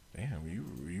 Damn, you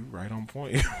right on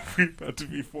point. We about to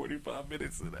be 45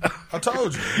 minutes in that. I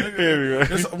told you. Anyway.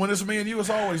 When it's me and you, it's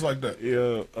always like that.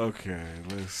 Yeah, okay.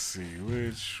 Let's see.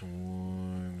 Which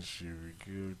one should we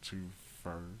go to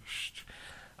first?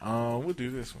 We'll do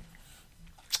this one.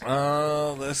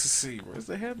 Let's see. Where's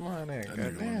the headline at?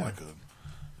 That nigga look like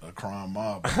a crime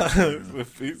mob.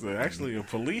 He's actually a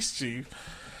police chief.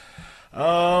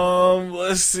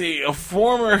 Let's see.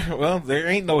 There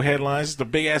ain't no headlines, just a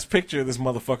big ass picture of this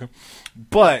motherfucker.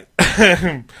 But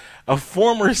a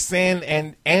former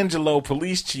San Angelo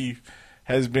police chief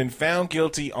has been found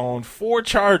guilty on 4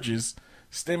 charges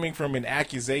stemming from an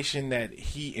accusation that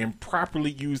he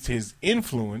improperly used his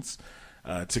influence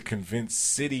to convince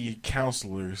city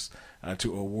councilors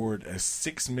to award a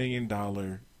 $6 million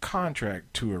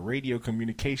contract to a radio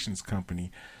communications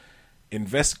company.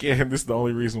 This is the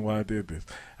only reason why I did this.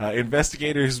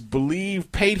 Investigators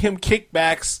believe paid him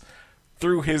kickbacks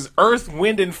through his Earth,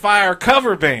 Wind, and Fire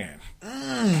cover band.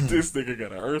 This nigga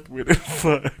got an Earth, Wind, and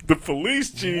Fire. The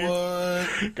police chief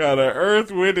got an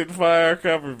Earth, Wind, and Fire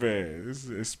cover band. This is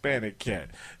a Hispanic cat.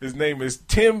 His name is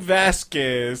Tim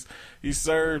Vasquez. He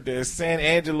served as San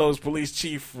Angelo's police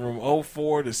chief from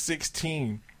 2004 to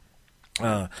 2016.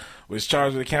 Was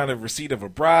charged with the count of receipt of a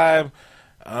bribe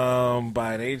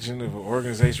by an agent of an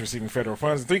organization receiving federal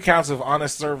funds, and 3 counts of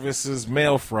honest services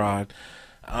mail fraud.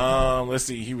 Let's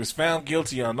see. He was found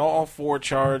guilty on all 4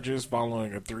 charges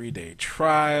following a 3-day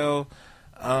trial.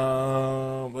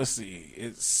 Let's see.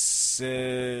 It says.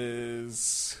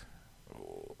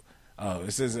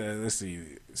 Let's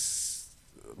see.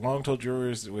 Long told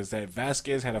jurors was that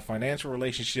Vasquez had a financial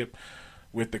relationship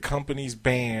with the company's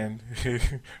band,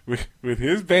 with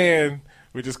his band,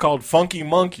 which is called Funky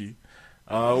Monkey,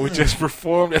 which has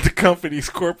performed at the company's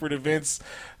corporate events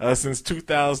since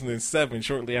 2007,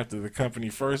 shortly after the company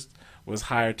first was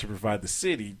hired to provide the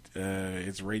city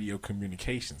its radio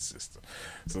communication system.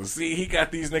 So see, he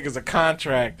got these niggas a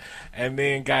contract and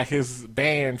then got his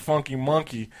band Funky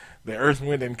Monkey, the Earth,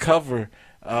 Wind, and Cover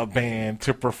band,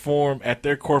 to perform at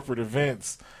their corporate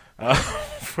events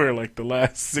for like the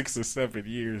last 6 or 7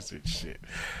 years and shit.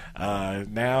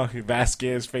 Now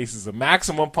Vasquez faces a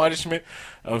maximum punishment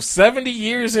of 70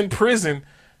 years in prison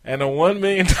and a $1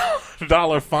 million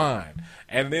fine,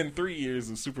 and then 3 years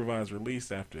of supervised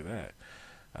release after that.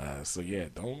 So yeah,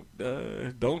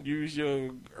 don't use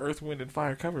your Earth, Wind, and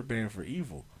Fire cover band for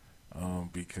evil,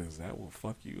 because that will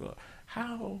fuck you up.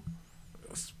 How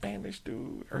Spanish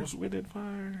do Earth, Wind, and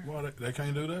Fire? Why they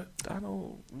can't do that? I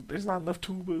don't. There's not enough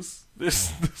tubas.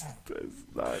 There's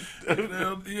not.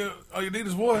 Yeah, all you need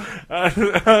is one.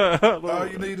 All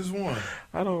you need is one.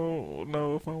 I don't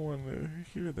know if I want to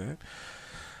hear that.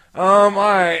 All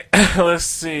right. Let's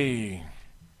see.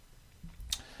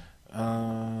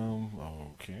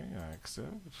 Okay, I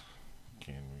accept.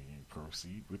 Can we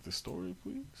proceed with the story,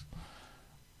 please?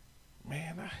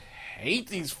 Man, I hate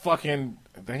these fucking...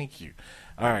 Thank you.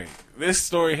 Alright, this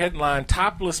story headline: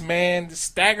 topless man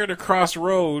staggered across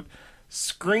road,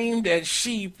 screamed at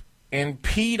sheep, and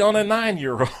peed on a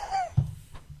 9-year-old.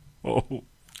 Oh.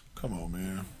 Come on,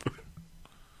 man.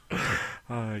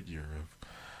 Europe.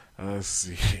 Let's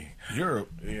see. Europe?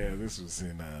 Yeah, this was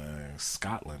in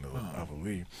Scotland, I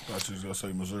believe. Thought you was going to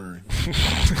say Missouri.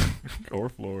 Or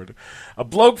Florida. A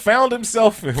bloke found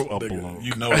himself in... A bloke.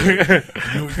 You know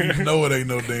it. You know it ain't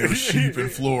no damn sheep in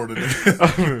Florida.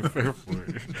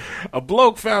 A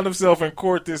bloke found himself in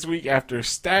court this week after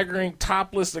staggering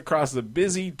topless across a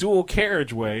busy dual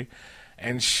carriageway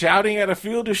and shouting at a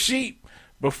field of sheep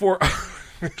before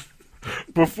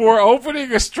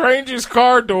opening a stranger's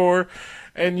car door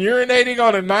and urinating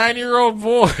on a 9-year-old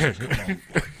boy.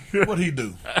 What'd he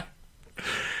do?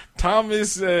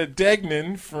 Thomas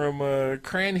Degnan from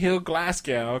Cranhill,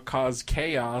 Glasgow, caused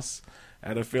chaos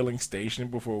at a filling station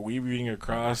before weaving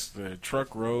across the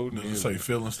truck road. Does it say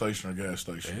filling station or gas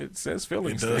station? It says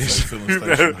filling station. It does say filling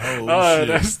station. Holy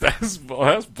shit. That's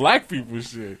black people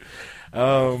shit.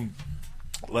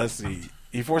 Let's see.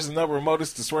 He forced a number of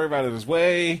motorists to swerve out of his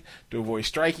way to avoid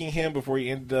striking him before he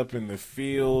ended up in the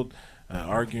field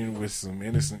arguing with some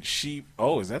innocent sheep.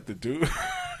 Oh, is that the dude?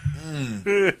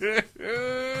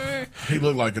 He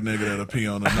looked like a nigga that'll pee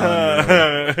on a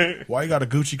 9-year-old. Why you got a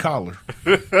Gucci collar?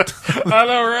 I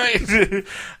know, right?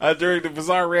 During the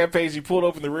bizarre rampage, he pulled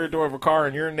open the rear door of a car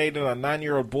and urinated on a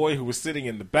 9-year-old boy who was sitting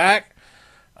in the back.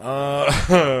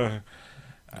 I'm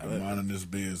minding this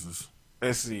business.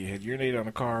 Let's see. Had urinated on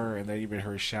a car, and they even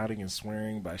heard shouting and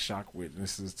swearing by shock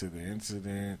witnesses to the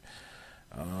incident.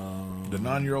 The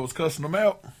 9-year-old was cussing him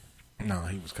out. No,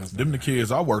 he was cussing them the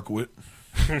kids I work with.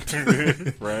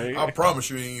 Right? I promise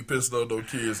you he ain't pissed on no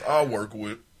kids I work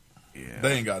with. Yeah.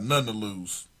 They ain't got nothing to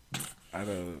lose. I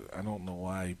don't know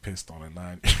why he pissed on a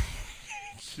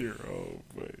 9-year-old,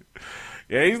 but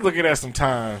yeah, he's looking at some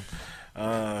time.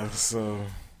 So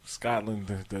Scotland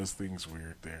does things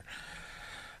weird there.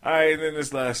 All right, and then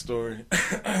this last story.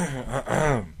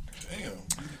 Damn.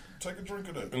 Take a drink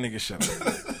of that. Nigga, shut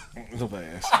up. Nobody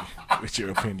asked you what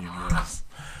your opinion was.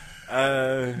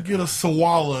 Get a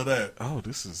swallow of that. Oh,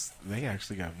 they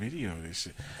actually got video of this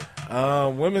shit.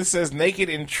 Woman says naked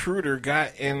intruder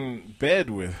got in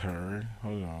bed with her.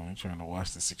 Hold on, I'm trying to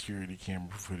watch the security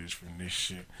camera footage from this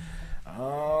shit.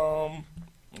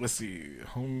 Let's see.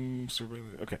 Home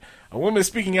surveillance. Okay. A woman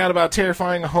speaking out about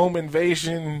terrifying home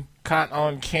invasion caught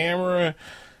on camera.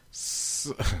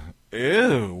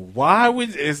 Ew. Why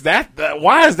is that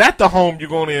the home you're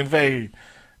going to invade?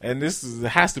 And it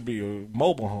has to be a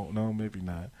mobile home. No, maybe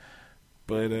not.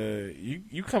 But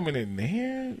you coming in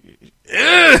there?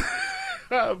 Ew.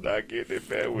 I'm not getting in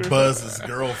bed with Buzz's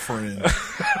girlfriend.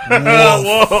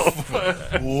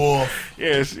 Woof. Woof.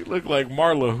 Yeah, she looked like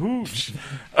Marla Hooch.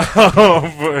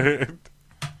 But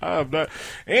I'm not.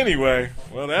 Anyway,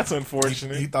 well, that's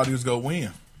unfortunate. He thought he was going to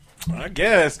win. I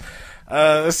guess.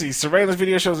 Let's see. Surveillance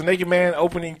video shows a naked man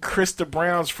opening Krista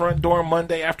Brown's front door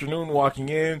Monday afternoon, walking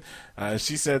in.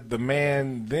 She said the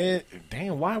man then...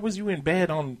 Damn, why was you in bed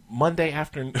on Monday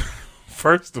afternoon?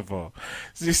 First of all,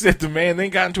 she said the man then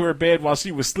got into her bed while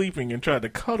she was sleeping and tried to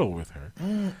cuddle with her.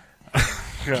 I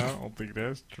don't think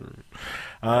that's true.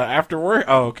 After work,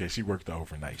 she worked the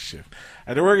overnight shift.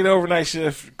 After working the overnight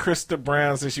shift, Krista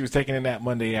Brown said she was taking a nap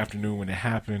Monday afternoon when it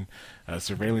happened.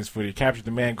 Surveillance footage captured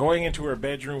the man going into her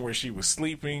bedroom where she was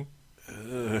sleeping.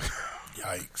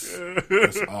 Yikes.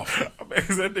 That's awful.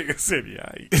 That nigga said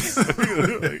yikes.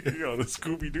 You know, the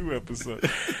Scooby-Doo episode.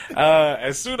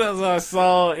 As soon as I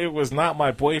saw it was not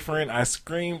my boyfriend, I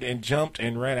screamed and jumped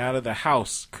and ran out of the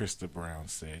house, Krista Brown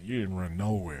said. You didn't run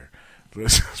nowhere.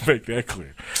 Let's just make that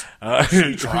clear.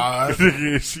 She tried.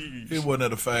 Nigga, It wasn't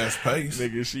at a fast pace.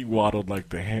 Nigga, she waddled like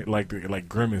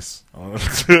Grimace on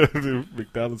the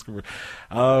McDonald's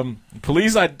commercial.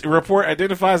 Police report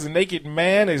identifies a naked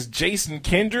man as Jason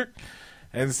Kendrick,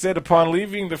 and said upon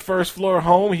leaving the first floor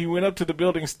home, he went up to the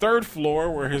building's third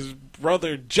floor where his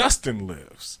brother Justin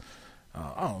lives.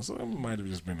 So it might have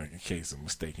just been a case of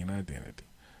mistaken identity.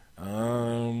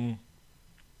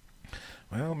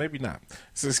 Well, maybe not. It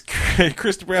says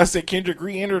Krista Brown said Kendrick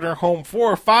re-entered her home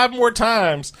 4 or 5 more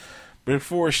times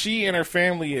before she and her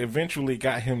family eventually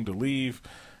got him to leave.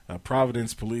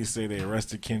 Providence police say they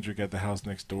arrested Kendrick at the house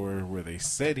next door where they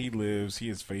said he lives. He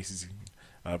is facing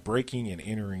breaking and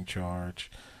entering charge.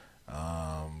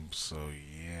 So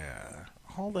yeah,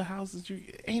 all the houses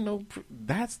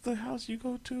that's the house you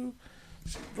go to.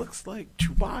 She looks like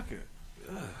Chewbacca.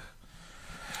 Ugh.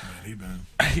 Man,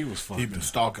 he was fucked. He been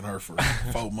stalking her for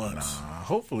 4 months.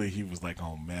 Hopefully he was like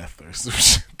on meth or some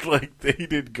shit. Like he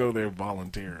didn't go there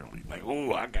voluntarily. Like,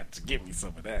 oh, I got to get me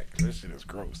some of that. 'Cause that shit is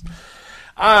gross.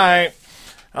 All right.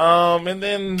 And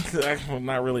then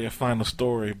not really a final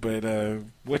story, but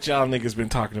what y'all niggas been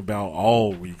talking about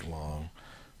all week long,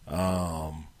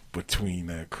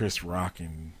 between Chris Rock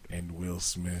and Will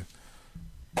Smith.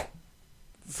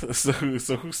 So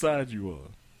whose side you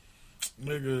on?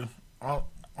 Nigga, I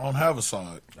don't have a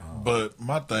side. But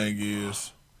my thing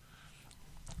is,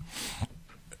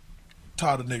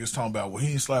 tired of niggas talking about, well,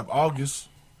 he ain't slap August.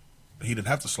 He didn't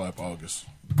have to slap August.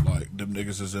 Like, them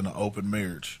niggas is in an open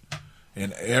marriage.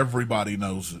 And everybody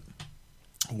knows it.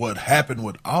 What happened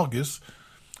with August,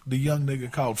 the young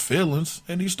nigga caught feelings,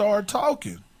 and he started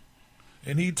talking.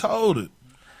 And he told it.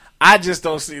 I just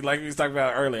don't see, like we was talking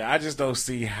about earlier, I just don't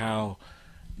see how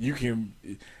you can...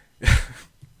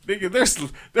 Nigga,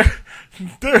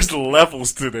 there's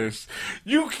levels to this.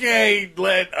 You can't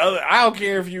let I don't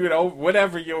care if you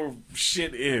whatever your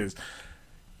shit is.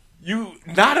 You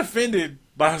not offended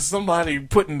by somebody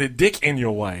putting the dick in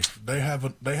your wife. They have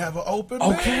an open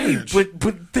marriage.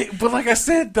 But like I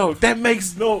said though, that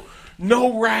makes no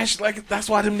like that's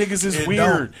why them niggas is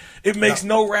weird. It makes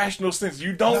no rational sense.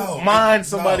 You don't mind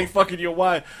somebody fucking your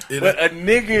wife, but a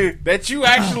nigga that you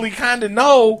actually kind of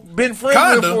know, been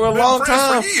friends with for a long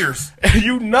time, for years,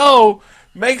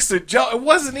 makes a joke. It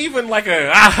wasn't even like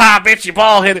a bitch you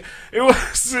bald headed. It was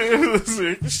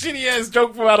a shitty ass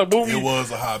joke from out a movie. It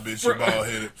was a hot bitch you bald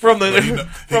headed from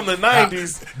the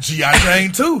 90s. G.I.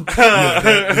 Jane too. Yeah,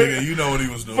 nigga, you know what he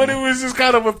was doing. But it was just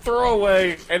kind of a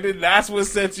throwaway, and then that's what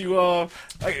sets you off.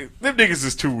 Like, them niggas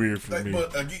is too weird for me.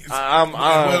 But again,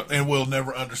 and we'll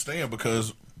never understand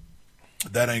because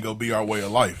that ain't gonna be our way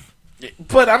of life.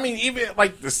 But I mean, even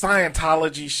like the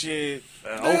Scientology shit,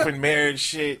 open marriage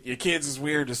shit, your kids is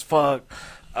weird as fuck.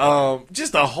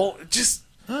 Just a whole,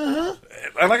 and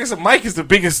like I said, Mike is the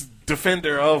biggest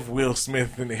defender of Will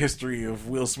Smith in the history of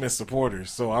Will Smith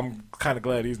supporters. So I'm kind of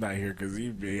glad he's not here because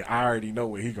I already know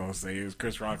what he's gonna say. It was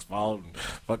Chris Rock's fault. And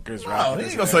fuck Chris Rock. No, he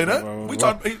ain't gonna say that. We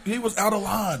talked. He was out of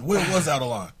line. Will was out of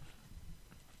line.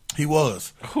 He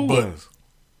was. Who was?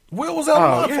 Will was out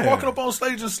of line for walking up on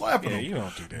stage and slapping him. You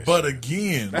don't do that. But shit.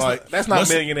 Again, that's not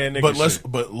millionaire nigga shit.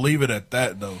 But leave it at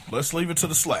that though. Let's leave it to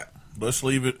the slap. Let's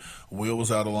leave it. Will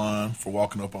was out of line for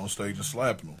walking up on stage and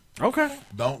slapping him. Okay.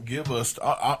 Don't give us.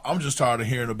 I'm just tired of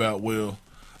hearing about Will,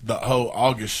 the whole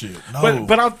August shit. No,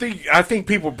 but I think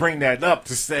people bring that up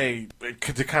to say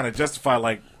to kind of justify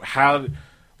like how.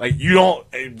 Like you don't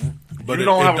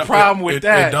have a problem with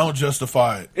that. It don't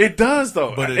justify it. It does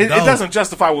though. But it doesn't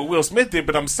justify what Will Smith did.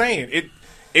 But I'm saying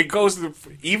it goes to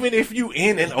even if you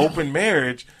in an open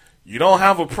marriage, you don't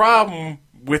have a problem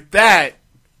with that.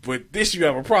 But this you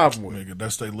have a problem with. Nigga,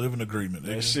 that's they live in agreement.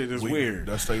 Nigga. That shit is weird.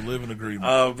 That's they live in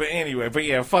agreement. But anyway,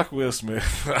 yeah, fuck Will Smith.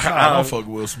 I don't fuck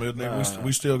Will Smith, nigga.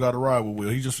 We still got to ride with Will.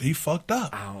 He fucked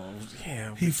up. Oh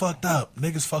yeah, he fucked up.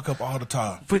 Niggas fuck up all the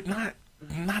time. But not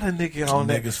a nigga on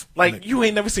niggas, that. Like, you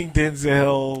ain't never seen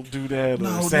Denzel do that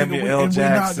or Samuel L. Jackson.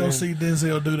 We're not going to see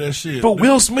Denzel do that shit. But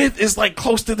Will Smith is, like,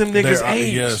 close to them niggas'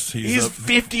 age. Yes, he's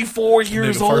 54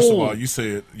 years old. First of all, you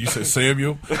said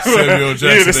Samuel Jackson.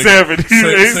 Yeah, the 70.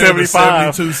 He's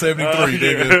 75. 72, 73,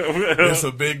 nigga. It's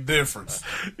a big difference.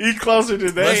 He's closer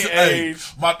to their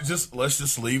age. Let's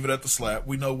just leave it at the slap.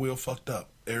 We know Will fucked up.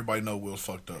 Everybody know Will's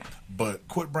fucked up. But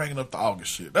quit bringing up the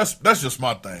August shit. That's just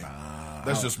my thing.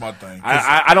 That's just my thing.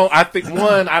 I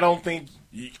don't think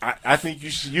I think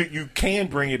you can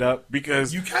bring it up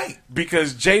because You can't.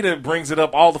 because Jada brings it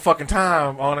up all the fucking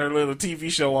time on her little TV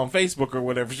show on Facebook or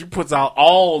whatever. She puts out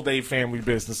all day family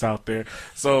business out there.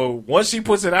 So once she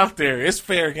puts it out there, it's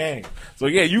fair game. So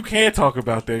yeah, you can talk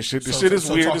about that shit. The shit is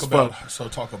weird talk as about, fuck. So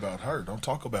talk about her. Don't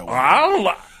talk about. I don't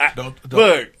like. Don't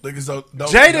Look, niggas don't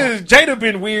Jada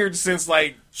been weird since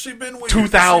like she been weird.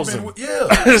 2000. She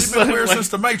been So, weird like- since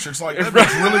the Matrix. Like that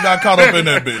bitch really got caught up in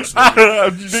that bitch.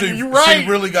 Like, you right. She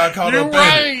really got caught You're up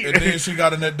right. in it, and then she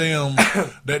got in that damn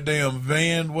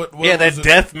van. What Yeah, that was it?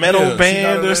 death metal Yeah, she got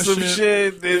band in or that some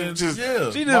shit. It just, Yeah,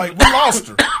 she like we lost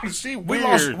her. She We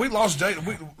weird. lost Jada.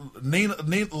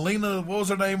 Lena. What was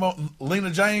her name? Lena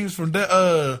James from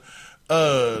Different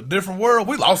World.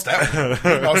 We lost that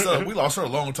one. We lost her a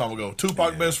long time ago.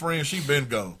 Tupac best friend. She been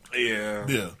gone.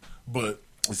 Yeah. But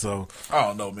So, I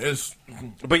don't know, man.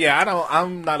 but yeah,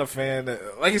 I'm not a fan.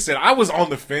 Like I said, I was on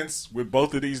the fence with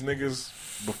both of these niggas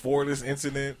before this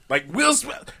incident. Like Will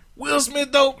Smith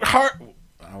though, I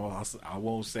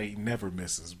won't say never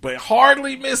misses, but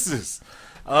hardly misses.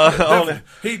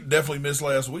 He definitely missed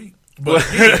last week. But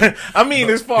I mean,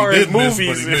 as far as did miss,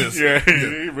 movies, but he missed. yeah,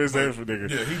 Yeah. he missed that for nigga.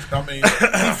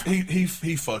 Yeah,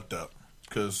 he fucked up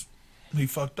because he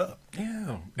fucked up.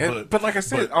 Yeah, But- but like I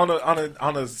said, but-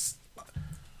 on a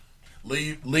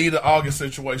Leave the August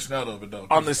situation out of it though.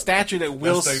 on the stature that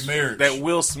That's their marriage.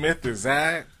 Will Smith is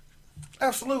at,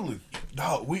 Absolutely,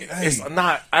 dog. it's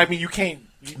not. I mean, you can't.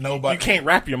 Nobody- you can't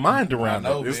wrap your mind around I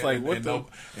know, it. It's man, like and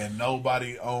and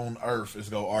nobody on earth is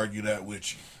gonna argue that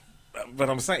with you. But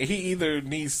I'm saying he either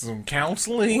needs some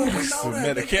counseling, Well, we know some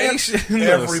that. medication.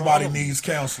 Everybody or something. needs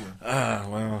counseling.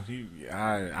 Well,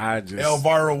 I just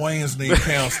Elvira Wayans needs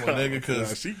counseling, nigga, Nah,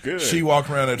 because she good. she walk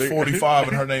around at 45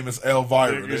 and her name is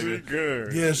Elvira, Nigga, she nigga.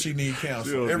 good. Yeah, she need She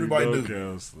counseling. don't Everybody need no do.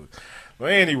 counseling. Well,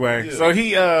 anyway, Yeah. so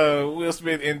he Will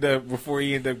Smith before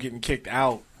he ended up getting kicked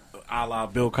out, a la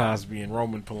Bill Cosby and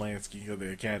Roman Polanski of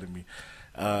the Academy.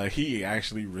 He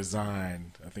actually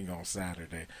resigned, I think, on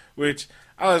Saturday. Which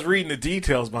I was reading the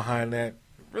details behind that.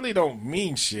 Really don't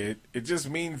mean shit. It just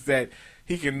means that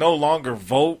he can no longer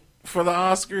vote for the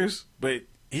Oscars, but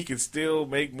he can still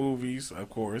make movies. Of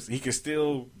course, he can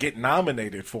still get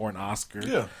nominated for an Oscar.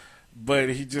 Yeah. But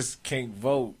he just can't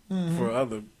vote for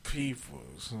other people.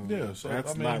 So Yeah, so,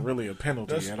 that's I mean, not really a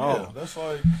penalty That's, at yeah, all. that's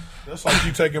like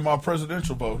you taking my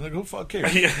presidential vote, nigga. Who fuck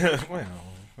cares? Yeah, well,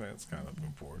 that's kind of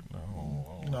important.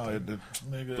 No,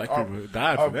 nigga. Black people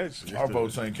died for that shit. Our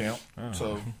votes ain't count,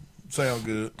 so sound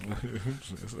good.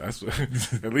 That's what,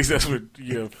 at least that's what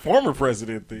your former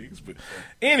president thinks. But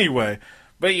anyway,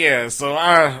 but yeah. So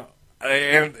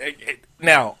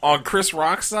now on Chris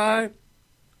Rock's side,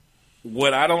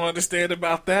 what I don't understand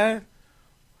about that,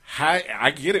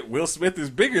 I get it. Will Smith is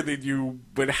bigger than you,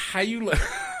 but how you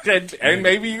and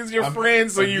maybe he's your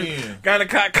friend, so you kind of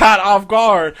caught off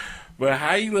guard. But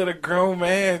how you let a grown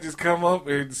man just come up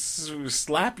and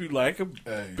slap you like a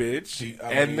bitch,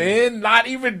 and then not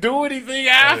even do anything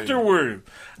afterward?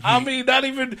 I mean, not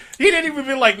even he didn't even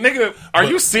be like, "Nigga, are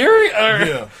you serious?"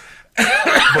 Yeah,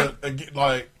 but again,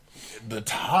 like the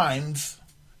times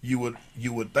you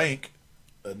would think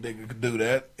a nigga could do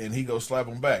that, and he go slap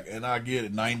him back. And I get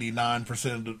it.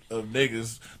 99% of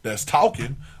niggas that's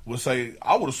talking would say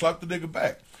I would have slapped the nigga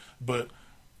back, but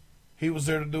he was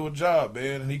there to do a job,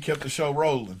 man, and he kept the show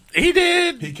rolling. He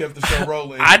did. He kept the show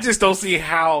rolling. I just don't see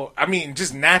how. I mean,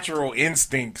 just natural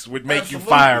instincts would make you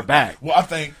fire back. Well, I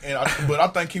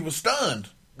think he was stunned.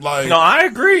 Like, no, I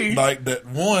agree. Like that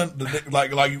one,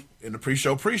 like in the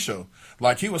pre-show,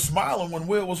 like he was smiling when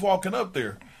Will was walking up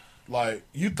there. Like,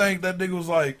 you think that nigga was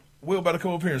like, Will better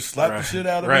come up here and slap the shit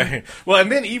out of me? Well,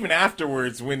 and then even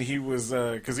afterwards, when he was,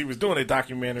 because he was doing a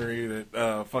documentary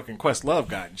that fucking Questlove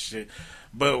got and shit.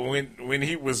 But when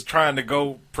he was trying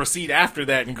to proceed after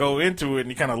that and go into it, and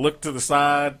he kind of looked to the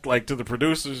side, like to the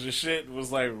producers and shit,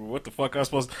 was like, what the fuck I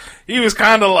supposed to... He was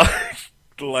kind of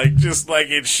like just like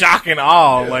in shock and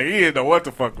awe. Like, he didn't know what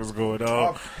the fuck was going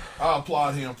on. I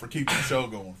applaud him for keeping the show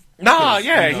going. Nah,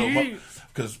 yeah,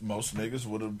 because most niggas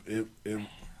would have...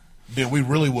 Then we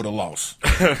really would have lost.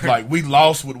 Like, we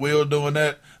lost with Will doing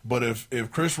that, but if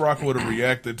Chris Rock would have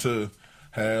reacted to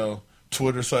how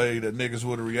Twitter say that niggas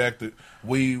would have reacted,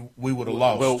 we would have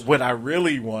lost. Well, what I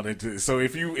really wanted to... So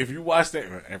if you watch that...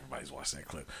 Everybody's watched that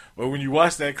clip. But when you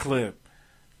watch that clip,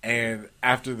 and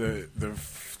after the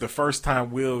first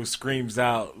time Will screams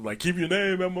out, like, keep your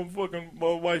name out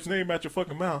my wife's name out your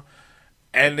fucking mouth.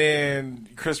 And then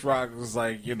Chris Rock was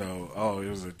like, it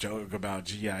was a joke about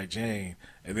G.I. Jane.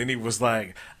 And then he was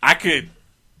like,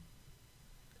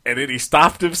 And then he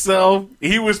stopped himself.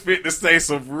 He was fit to say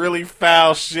some really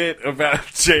foul shit about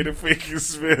Jada Pinkett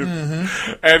Smith.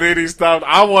 Mm-hmm. And then he stopped.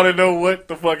 I want to know what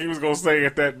the fuck he was going to say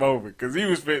at that moment. Because he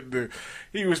was fit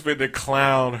to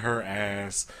clown her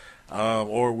ass.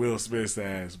 Or Will Smith's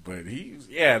ass. But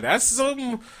that's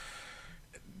some...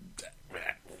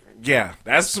 Yeah,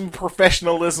 that's some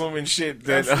professionalism and shit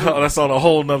that's on a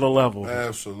whole nother level.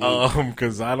 Absolutely.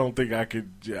 Because I don't think I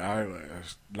could...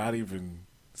 not even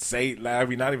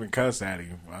cuss at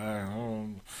him.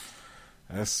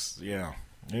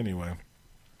 Anyway.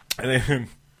 And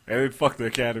then fuck the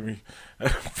Academy.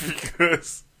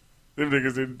 Because them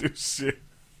niggas didn't do shit.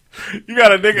 You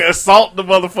got a nigga assault the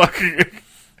motherfucker.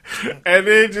 And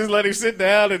then just let him sit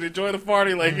down and enjoy the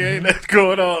party like ain't nothing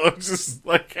going on. I'm just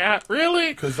like,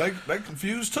 really? Because they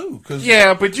confused too.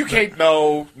 Yeah, but you can't.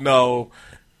 No.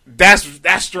 That's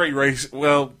straight race.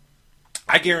 Well,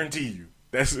 I guarantee you.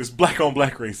 It's black on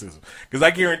black racism. Because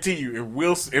I guarantee you,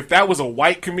 if that was a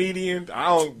white comedian,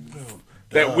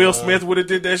 Will Smith would have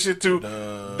did that shit too.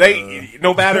 They,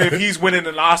 no matter if he's winning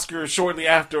an Oscar shortly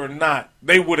after or not,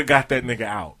 they would have got that nigga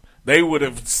out. They would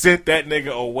have sent that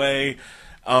nigga away.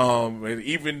 And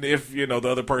even if the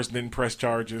other person didn't press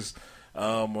charges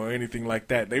or anything like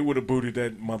that, they would have booted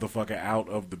that motherfucker out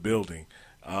of the building.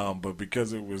 But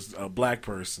because it was a black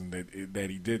person that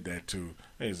he did that to,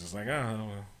 it's just like,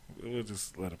 we'll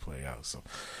just let it play out. So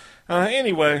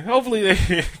anyway, hopefully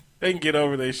they can get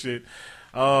over their shit.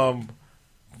 Don't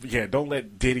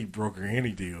let Diddy broker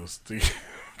any deals, because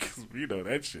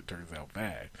that shit turns out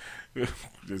bad.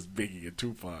 Just Biggie and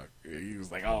Tupac. He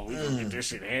was like, we gonna get this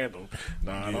shit handled.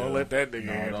 Don't let that nigga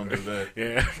handle don't do that.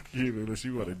 Yeah, unless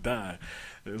you want to die.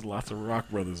 There's lots of rock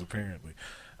brothers apparently.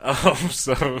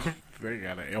 So they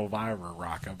got an Elvira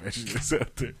rock. I bet you just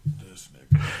out there. This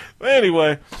nigga. But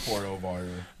anyway, poor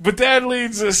Elvira. But that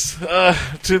leads us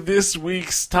to this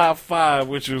week's top 5,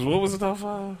 which was, what was the top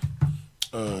 5?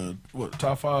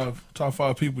 Top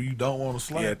five people you don't want to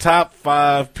slap? Yeah, top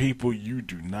 5 people you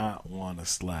do not want to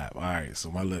slap. All right, so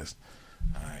my list.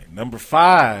 All right, number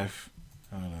 5.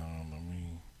 Hold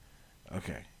on,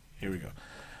 okay, here we go.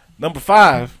 Number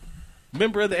 5,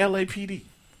 member of the LAPD.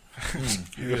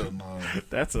 Hell no.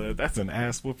 That's an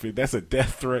ass whooping. That's a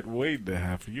death threat waiting to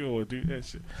happen. You don't want to do that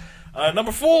shit.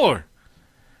 Number 4.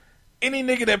 Any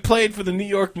nigga that played for the New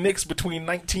York Knicks between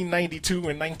 1992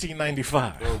 and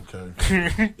 1995.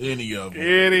 Okay. Any of them.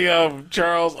 Any of them.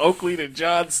 Charles Oakley to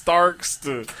John Starks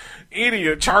to any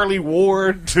of Charlie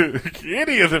Ward to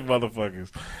any of them motherfuckers.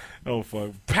 Oh,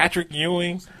 fuck. Patrick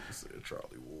Ewing. I said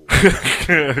Charlie Ward.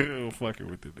 Oh, fucking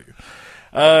with the nigga.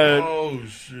 Oh,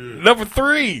 shit. Number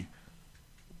 3.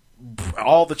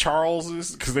 All the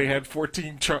Charleses, because they had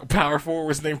 14 power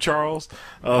forwards named Charles.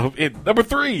 Number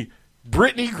 3.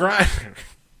 Brittany Griner,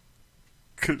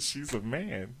 because she's a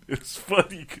man. It's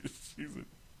funny because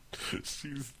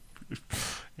she's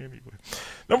anyway.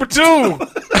 Number 2.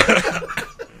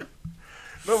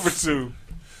 Number 2.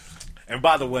 And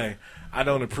by the way, I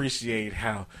don't appreciate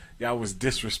how y'all was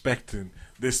disrespecting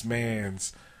this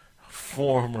man's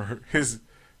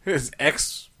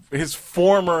his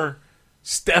former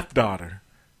stepdaughter.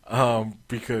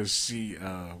 Because she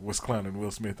was clowning Will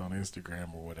Smith on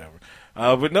Instagram or whatever.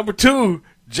 But number 2,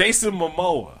 Jason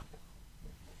Momoa.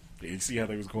 Yeah, you see how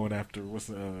they was going after what's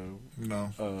her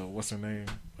name?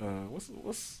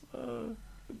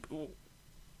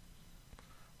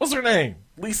 What's her name?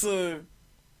 Lisa.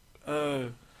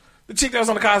 The chick that was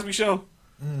on the Cosby Show.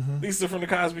 Mm-hmm. Lisa from the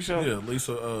Cosby Show. Yeah,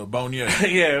 Lisa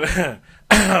Bonet.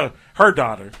 Yeah, her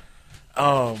daughter.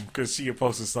 Because she had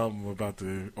posted something about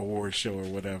the award show or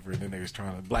whatever, and then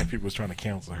black people was trying to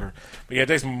cancel her. But yeah,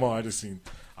 Jason Momoa, I just seen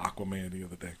Aquaman the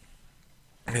other day,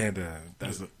 and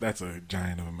that's a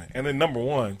giant of a man. And then number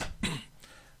 1,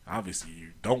 obviously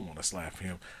you don't want to slap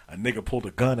him. A nigga pulled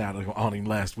a gun out on him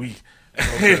last week.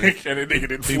 Okay. And the nigga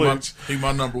didn't flinch. He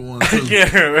my number 1 too.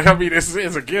 Yeah, I mean it's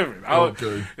a given.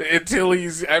 Okay. Until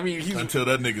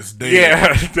that nigga's dead.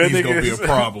 Yeah, he's gonna be a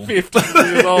problem. 15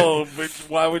 years old, but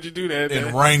why would you do that?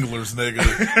 In Wranglers, nigga.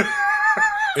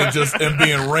 and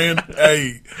being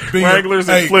Wranglers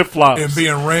and flip flops and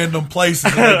being random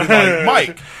places. And they be like,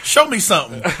 Mike, show me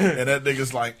something. And that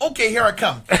nigga's like, okay, here I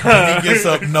come. And he gets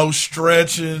up, no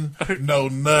stretching, no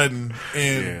nothing,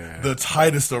 in the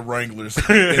tightest of Wranglers. And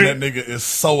that nigga is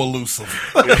so elusive.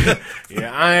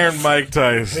 Iron Mike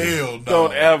Tyson. Hell no.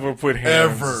 Don't ever put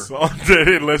hands on that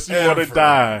unless you want to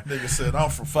die. Nigga said, I'm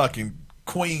from fucking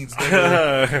Queens,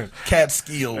 nigga.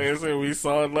 Catskill. Like I said, we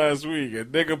saw it last week. A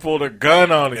nigga pulled a gun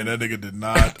on him. And that nigga did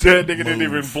not. That nigga didn't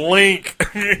move. even blink.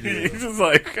 He's just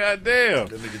like, God damn.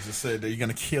 That nigga just said, "Are you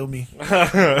gonna kill me?"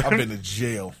 I've been in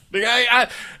jail.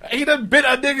 Nigga, he done bit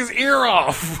a nigga's ear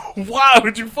off. Why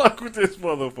would you fuck with this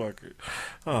motherfucker?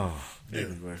 Oh, Yeah,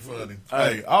 anyway. funny.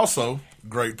 Hey, also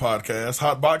great podcast,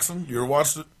 Hot Boxing. You ever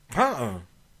watched it? Hot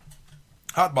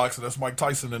Boxing. That's Mike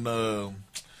Tyson and a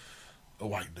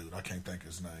white dude. I can't think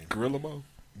his name. Gorilla Mo?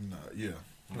 No, yeah.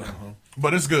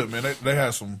 But it's good, man. They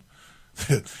had some.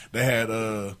 They had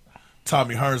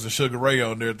Tommy Hearns and Sugar Ray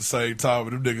on there at the same time,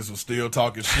 and them niggas was still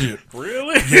talking shit.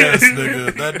 Really? Yes,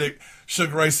 nigga. That nigga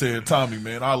Sugar Ray said, "Tommy,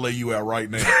 man, I'll lay you out right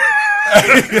now."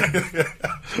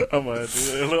 I'm gonna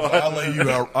do it.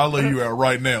 I'll lay you out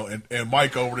right now. And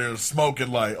Mike over there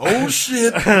smoking like, oh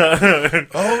shit.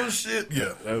 Oh shit.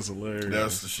 Yeah. That's hilarious.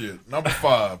 That's the shit. Number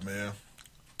 5, man.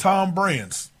 Tom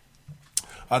Brands.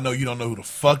 I know you don't know who the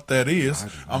fuck that is.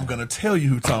 I'm going to tell you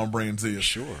who Tom Brands is.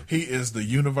 Sure. He is the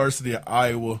University of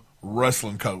Iowa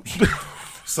wrestling coach.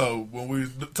 So when we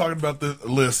talking about this,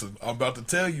 listen, I'm about to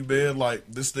tell you, man, like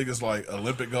this nigga's like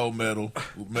Olympic gold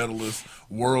medalist,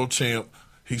 world champ.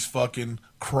 He's fucking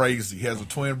crazy. He has a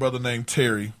twin brother named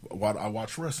Terry. I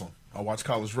watch wrestling. I watch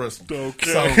college wrestling.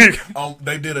 Okay. So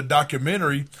they did a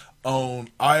documentary on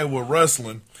Iowa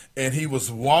wrestling, and he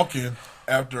was walking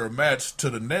after a match to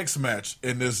the next match,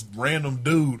 and this random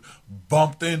dude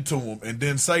bumped into him and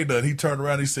didn't say that. He turned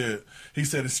around. He said,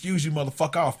 "Excuse you,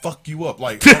 motherfucker. I'll fuck you up."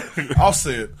 Like I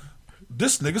said,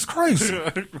 this nigga's crazy.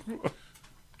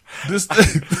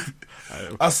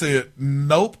 I said,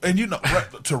 nope. And you know,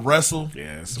 to wrestle,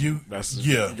 you got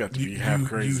to be half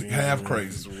crazy. You half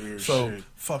crazy. So shit.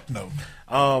 Fuck no.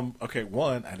 Okay,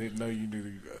 one, I didn't know you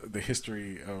knew the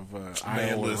history of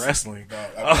Iowa wrestling.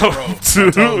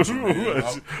 Two,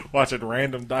 watching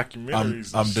random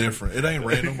documentaries. I'm different. It ain't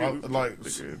random.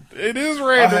 It is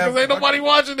random because ain't nobody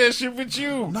watching that shit but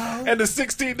you. No. And the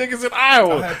 16 niggas in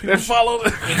Iowa that follow.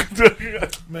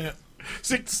 Man.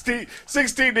 16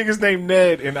 niggas named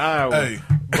Ned in Iowa. Hey,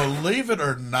 believe it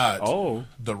or not,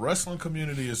 the wrestling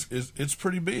community it's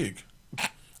pretty big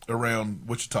around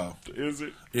Wichita. Is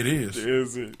it? It is.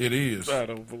 Is it? It is. I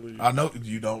don't believe it. I know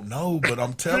you don't know, but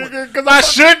I'm telling you. Because I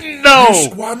shouldn't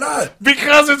know. Why not?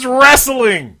 Because it's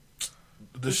wrestling.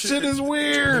 The shit is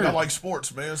weird. I like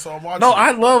sports, man, so I'm watching. No, I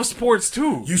love sports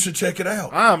too. You should check it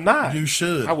out. I'm not. You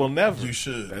should. I will never. You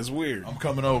should. That's weird. I'm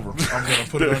coming over. I'm gonna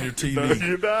put it on your TV. No,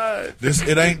 you're not.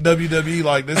 It ain't WWE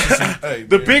like this. Is hey,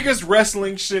 the biggest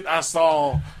wrestling shit I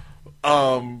saw,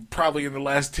 probably in the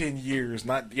last 10 years.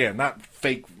 Not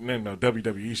fake, no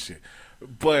WWE shit.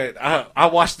 But I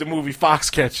watched the movie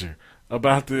Foxcatcher.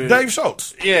 About the Dave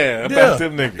Schultz. Yeah, about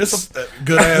them niggas. It's a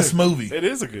good ass movie. It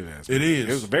is a good ass movie. It is.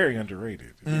 It was very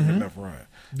underrated. Enough run.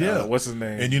 Yeah. What's his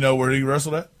name? And you know where he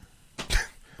wrestled at?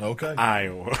 Okay.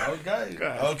 Iowa. Okay.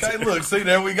 Okay, look, see,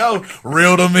 there we go.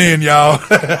 Reel them in, y'all.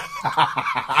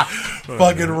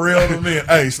 Fucking reel them in.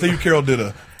 Hey, Steve Carroll did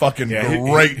a fucking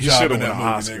great job in that movie,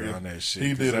 Oscar nigga. on that shit.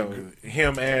 He did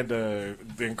him and the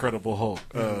Incredible Hulk.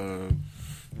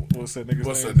 What's that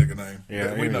nigga name?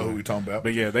 Yeah, we know who we talking about.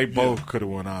 But yeah, they both could have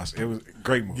won Oscar. It was a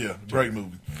great movie. Yeah, great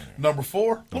movie. Number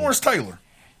 4, Lawrence Taylor.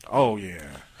 Oh yeah.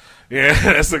 Yeah,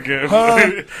 that's a good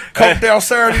one. Coke down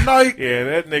Saturday night. Yeah,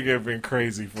 that nigga been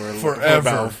crazy for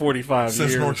about 45 years.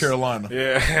 Since North Carolina.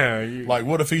 Yeah. Like,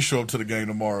 what if he show up to the game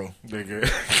tomorrow? Nigga.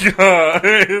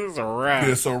 It's a wrap.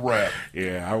 It's a wrap.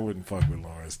 Yeah, I wouldn't fuck with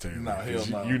Lawrence Taylor. Nah, hell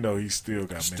no. You know he's still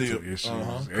got mental issues.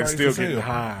 And Crazy still getting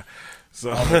high.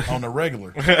 So on the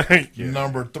regular.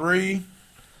 Number 3,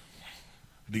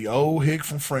 the old hick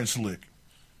from French Lick.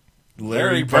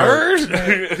 Larry Bird?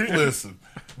 Listen,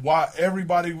 why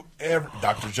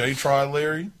Dr. J tried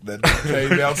Larry, that nigga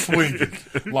came out swinging.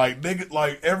 Like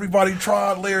everybody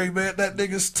tried Larry, man. That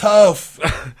nigga's tough.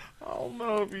 I don't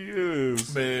know if he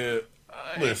is. Man,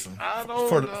 listen. I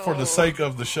don't know. For the sake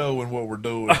of the show and what we're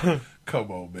doing,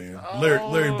 come on, man.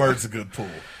 Larry Bird's a good pull.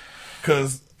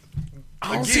 Because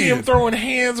I don't see him throwing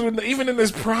hands even in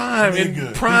his prime,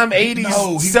 in prime 80s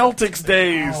Celtics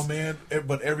days. Oh man!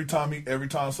 But every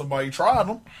time somebody tried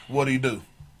him, what'd he do?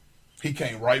 He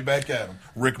came right back at him.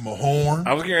 Rick Mahorn.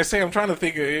 I was going to say, I'm trying to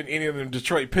think of any of them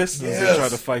Detroit Pistons that tried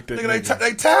to fight that nigga.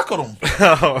 They tackled him.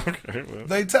 Oh, okay. Well.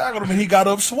 They tackled him and he got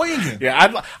up swinging.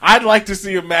 Yeah, I'd like to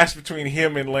see a match between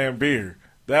him and Lambeer.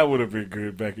 That would have been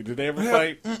good back. Did they ever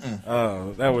fight?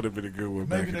 Oh, that would have been a good one.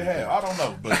 Maybe they have. I don't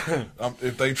know, but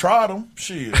if they tried him,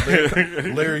 shit,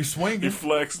 Larry swinging. He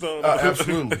flexed on.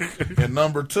 Absolutely. And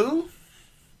number 2,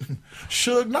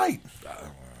 Suge Knight.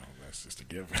 Mr.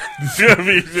 Given. I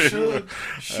mean,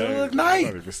 Suge Knight. I'm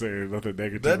not even saying nothing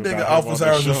negative. That nigga about him office on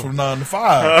the hours is show. from 9 to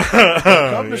 5.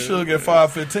 Come to Suge at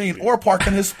 5:15 or park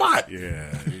in his spot.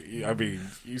 Yeah, I mean,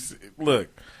 look.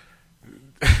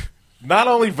 Not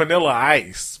only Vanilla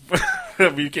Ice, I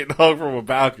mean, getting hung from a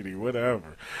balcony,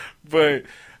 whatever. But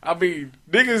I mean,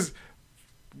 niggas,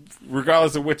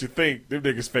 regardless of what you think, them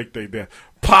niggas fake their death.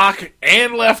 Pac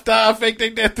and Left Eye fake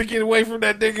their death to get away from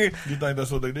that nigga. You think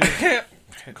that's what they did?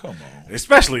 Come on.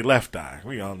 Especially Left Eye.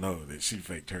 We all know that she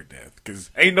faked her death. Because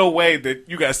ain't no way that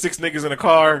you got 6 niggas in a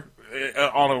car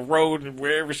on a road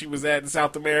wherever she was at in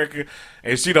South America,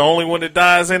 and she the only one that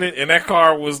dies in it, and that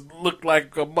car looked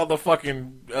like a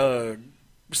motherfucking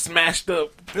smashed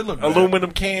up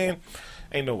aluminum can.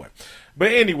 Ain't no way.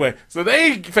 But anyway, so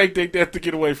they faked their death to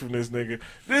get away from this nigga.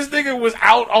 This nigga was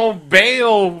out on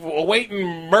bail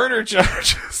awaiting murder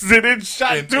charges and then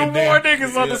shot two more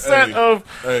niggas on the set of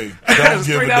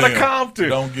Straight Outta Compton.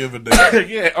 Don't give a damn.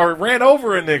 Yeah, or ran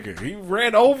over a nigga. He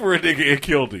ran over a nigga and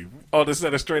killed him on the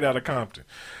set of Straight Outta Compton.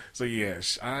 So yeah,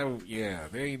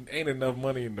 there ain't enough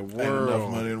money in the world. Ain't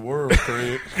enough money in the world,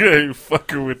 Craig. You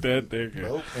fucking with that nigga.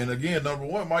 Nope. And again, number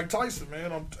one, Mike Tyson,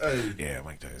 man. Yeah,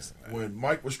 Mike Tyson. When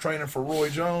Mike was training for Roy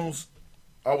Jones,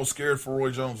 I was scared for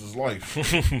Roy Jones's life.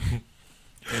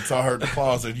 Until I heard the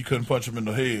clause that you couldn't punch him in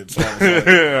the head. So I was like,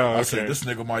 I said, this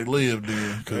nigga might live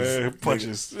then.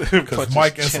 Because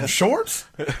Mike in some shorts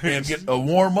and get a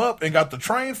warm up and got the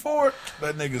train for it,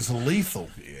 that nigga's lethal.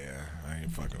 Yeah, I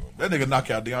ain't fucking with him. That nigga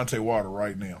knock out Deontay Wilder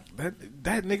right now.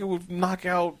 That nigga would knock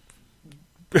out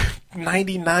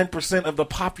 99% of the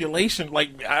population.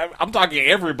 Like, I'm talking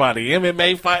everybody.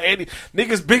 MMA fight,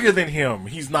 niggas bigger than him.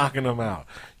 He's knocking them out.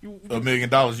 $1 million,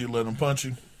 you let him punch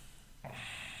you?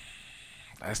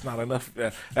 That's not enough.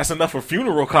 That's enough for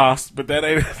funeral costs, but that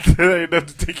ain't enough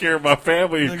to take care of my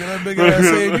family. Nigga, that big ass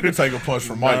head, you can take a punch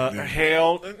from Mike.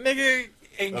 Hell, nigga,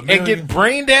 and get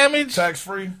brain damage? Tax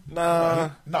free? Nah.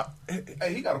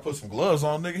 Hey, he got to put some gloves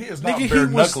on, nigga. He is not bare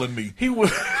knuckling me. He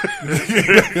was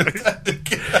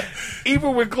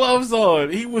even with gloves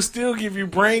on, he will still give you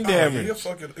brain damage. He'll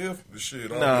fucking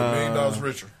shit. I'll get $1 million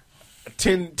richer.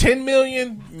 10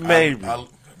 million, maybe.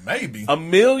 Maybe $1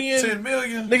 million, 10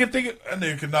 million. Nigga, that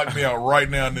nigga can knock me out right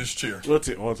now in this chair. We'll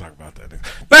talk about that. Nigga.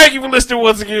 Thank you for listening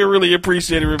once again. Really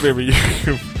appreciate it. Remember, you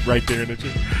right there in the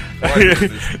chair.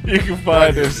 You can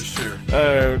find us.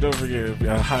 Don't forget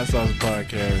Hot Sauce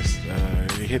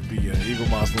Podcast. You hit the Eagle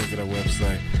Moss link at our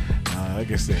website.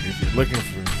 Like I said, if you're looking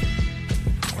for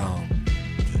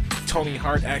Tony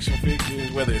Hart action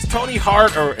figures, whether it's Tony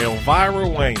Hart or Elvira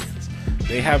Wayans,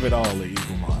 they have it all at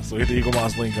Eagle Moss. So hit the Eagle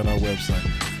Moss link on our website.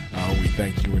 We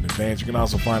thank you in advance. You can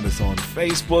also find us on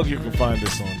Facebook. You can find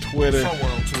us on Twitter.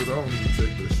 Somewhere on Twitter. I don't even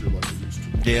check that shit like I used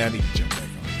to. Yeah, I need to jump back on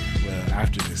it. Well,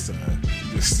 after this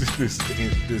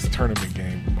tournament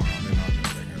game tomorrow, then I'll jump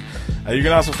back on. You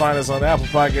can also find us on Apple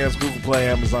Podcasts, Google Play,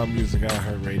 Amazon Music,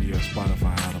 iHeartRadio,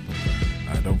 Spotify, Audible.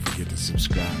 Don't forget to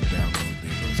subscribe, download,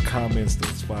 leave those comments,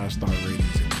 those 5-star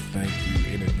ratings, and we thank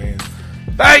you in advance.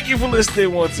 Thank you for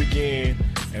listening once again,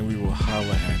 and we will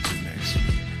holler at you next week.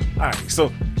 All right,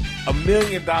 so $1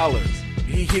 million,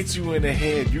 he hits you in the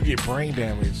head, you get brain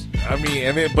damage. I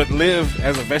mean, but live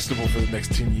as a vegetable for the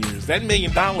next 10 years. That $1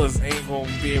 million ain't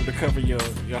gonna be able to cover your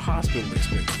hospital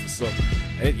expenses. So,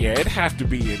 it'd have to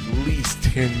be at least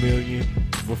 $10 million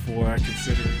before I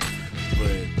consider it.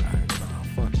 But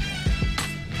fuck that.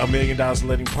 $1 million to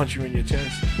let him punch you in your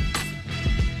chest.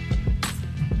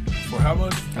 For how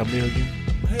much? $1 million.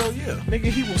 Hell yeah. Nigga,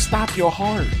 he will stop your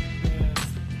heart.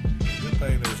 Good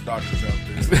thing there's doctors out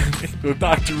there. The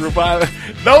doctor revive.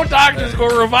 No doctor's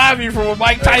gonna revive you from a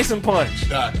Mike Tyson punch.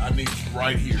 Doc, I need you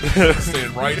right here.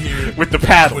 Stand right here. With the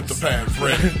paddles. With the paddles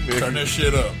ready. Turn that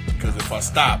shit up. Because if I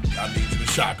stop, I need you to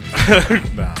shock me.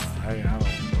 Nah, I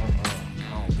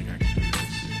don't think I can do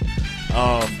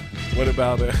this. What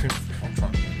about I'm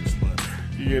trying to win this money.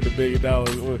 You get $1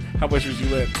 million. How much would you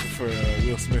let for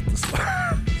Will Smith to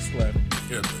slap?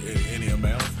 Any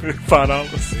amount? $5?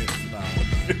 Nah,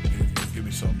 give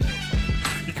me something else.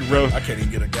 You can rub. I can't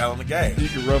even get a gallon of gas. You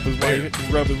can rub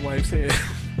his wife's head.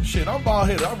 Shit, I'm bald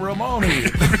headed. I rub my own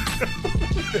head.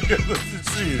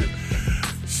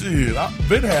 Shit. I've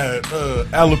been had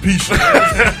alopecia.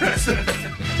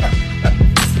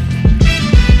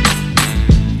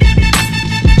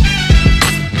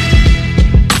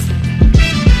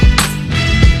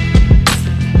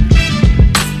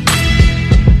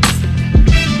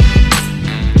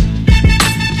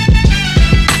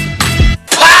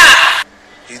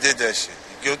 He did that shit.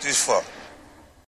 He guilty as fuck.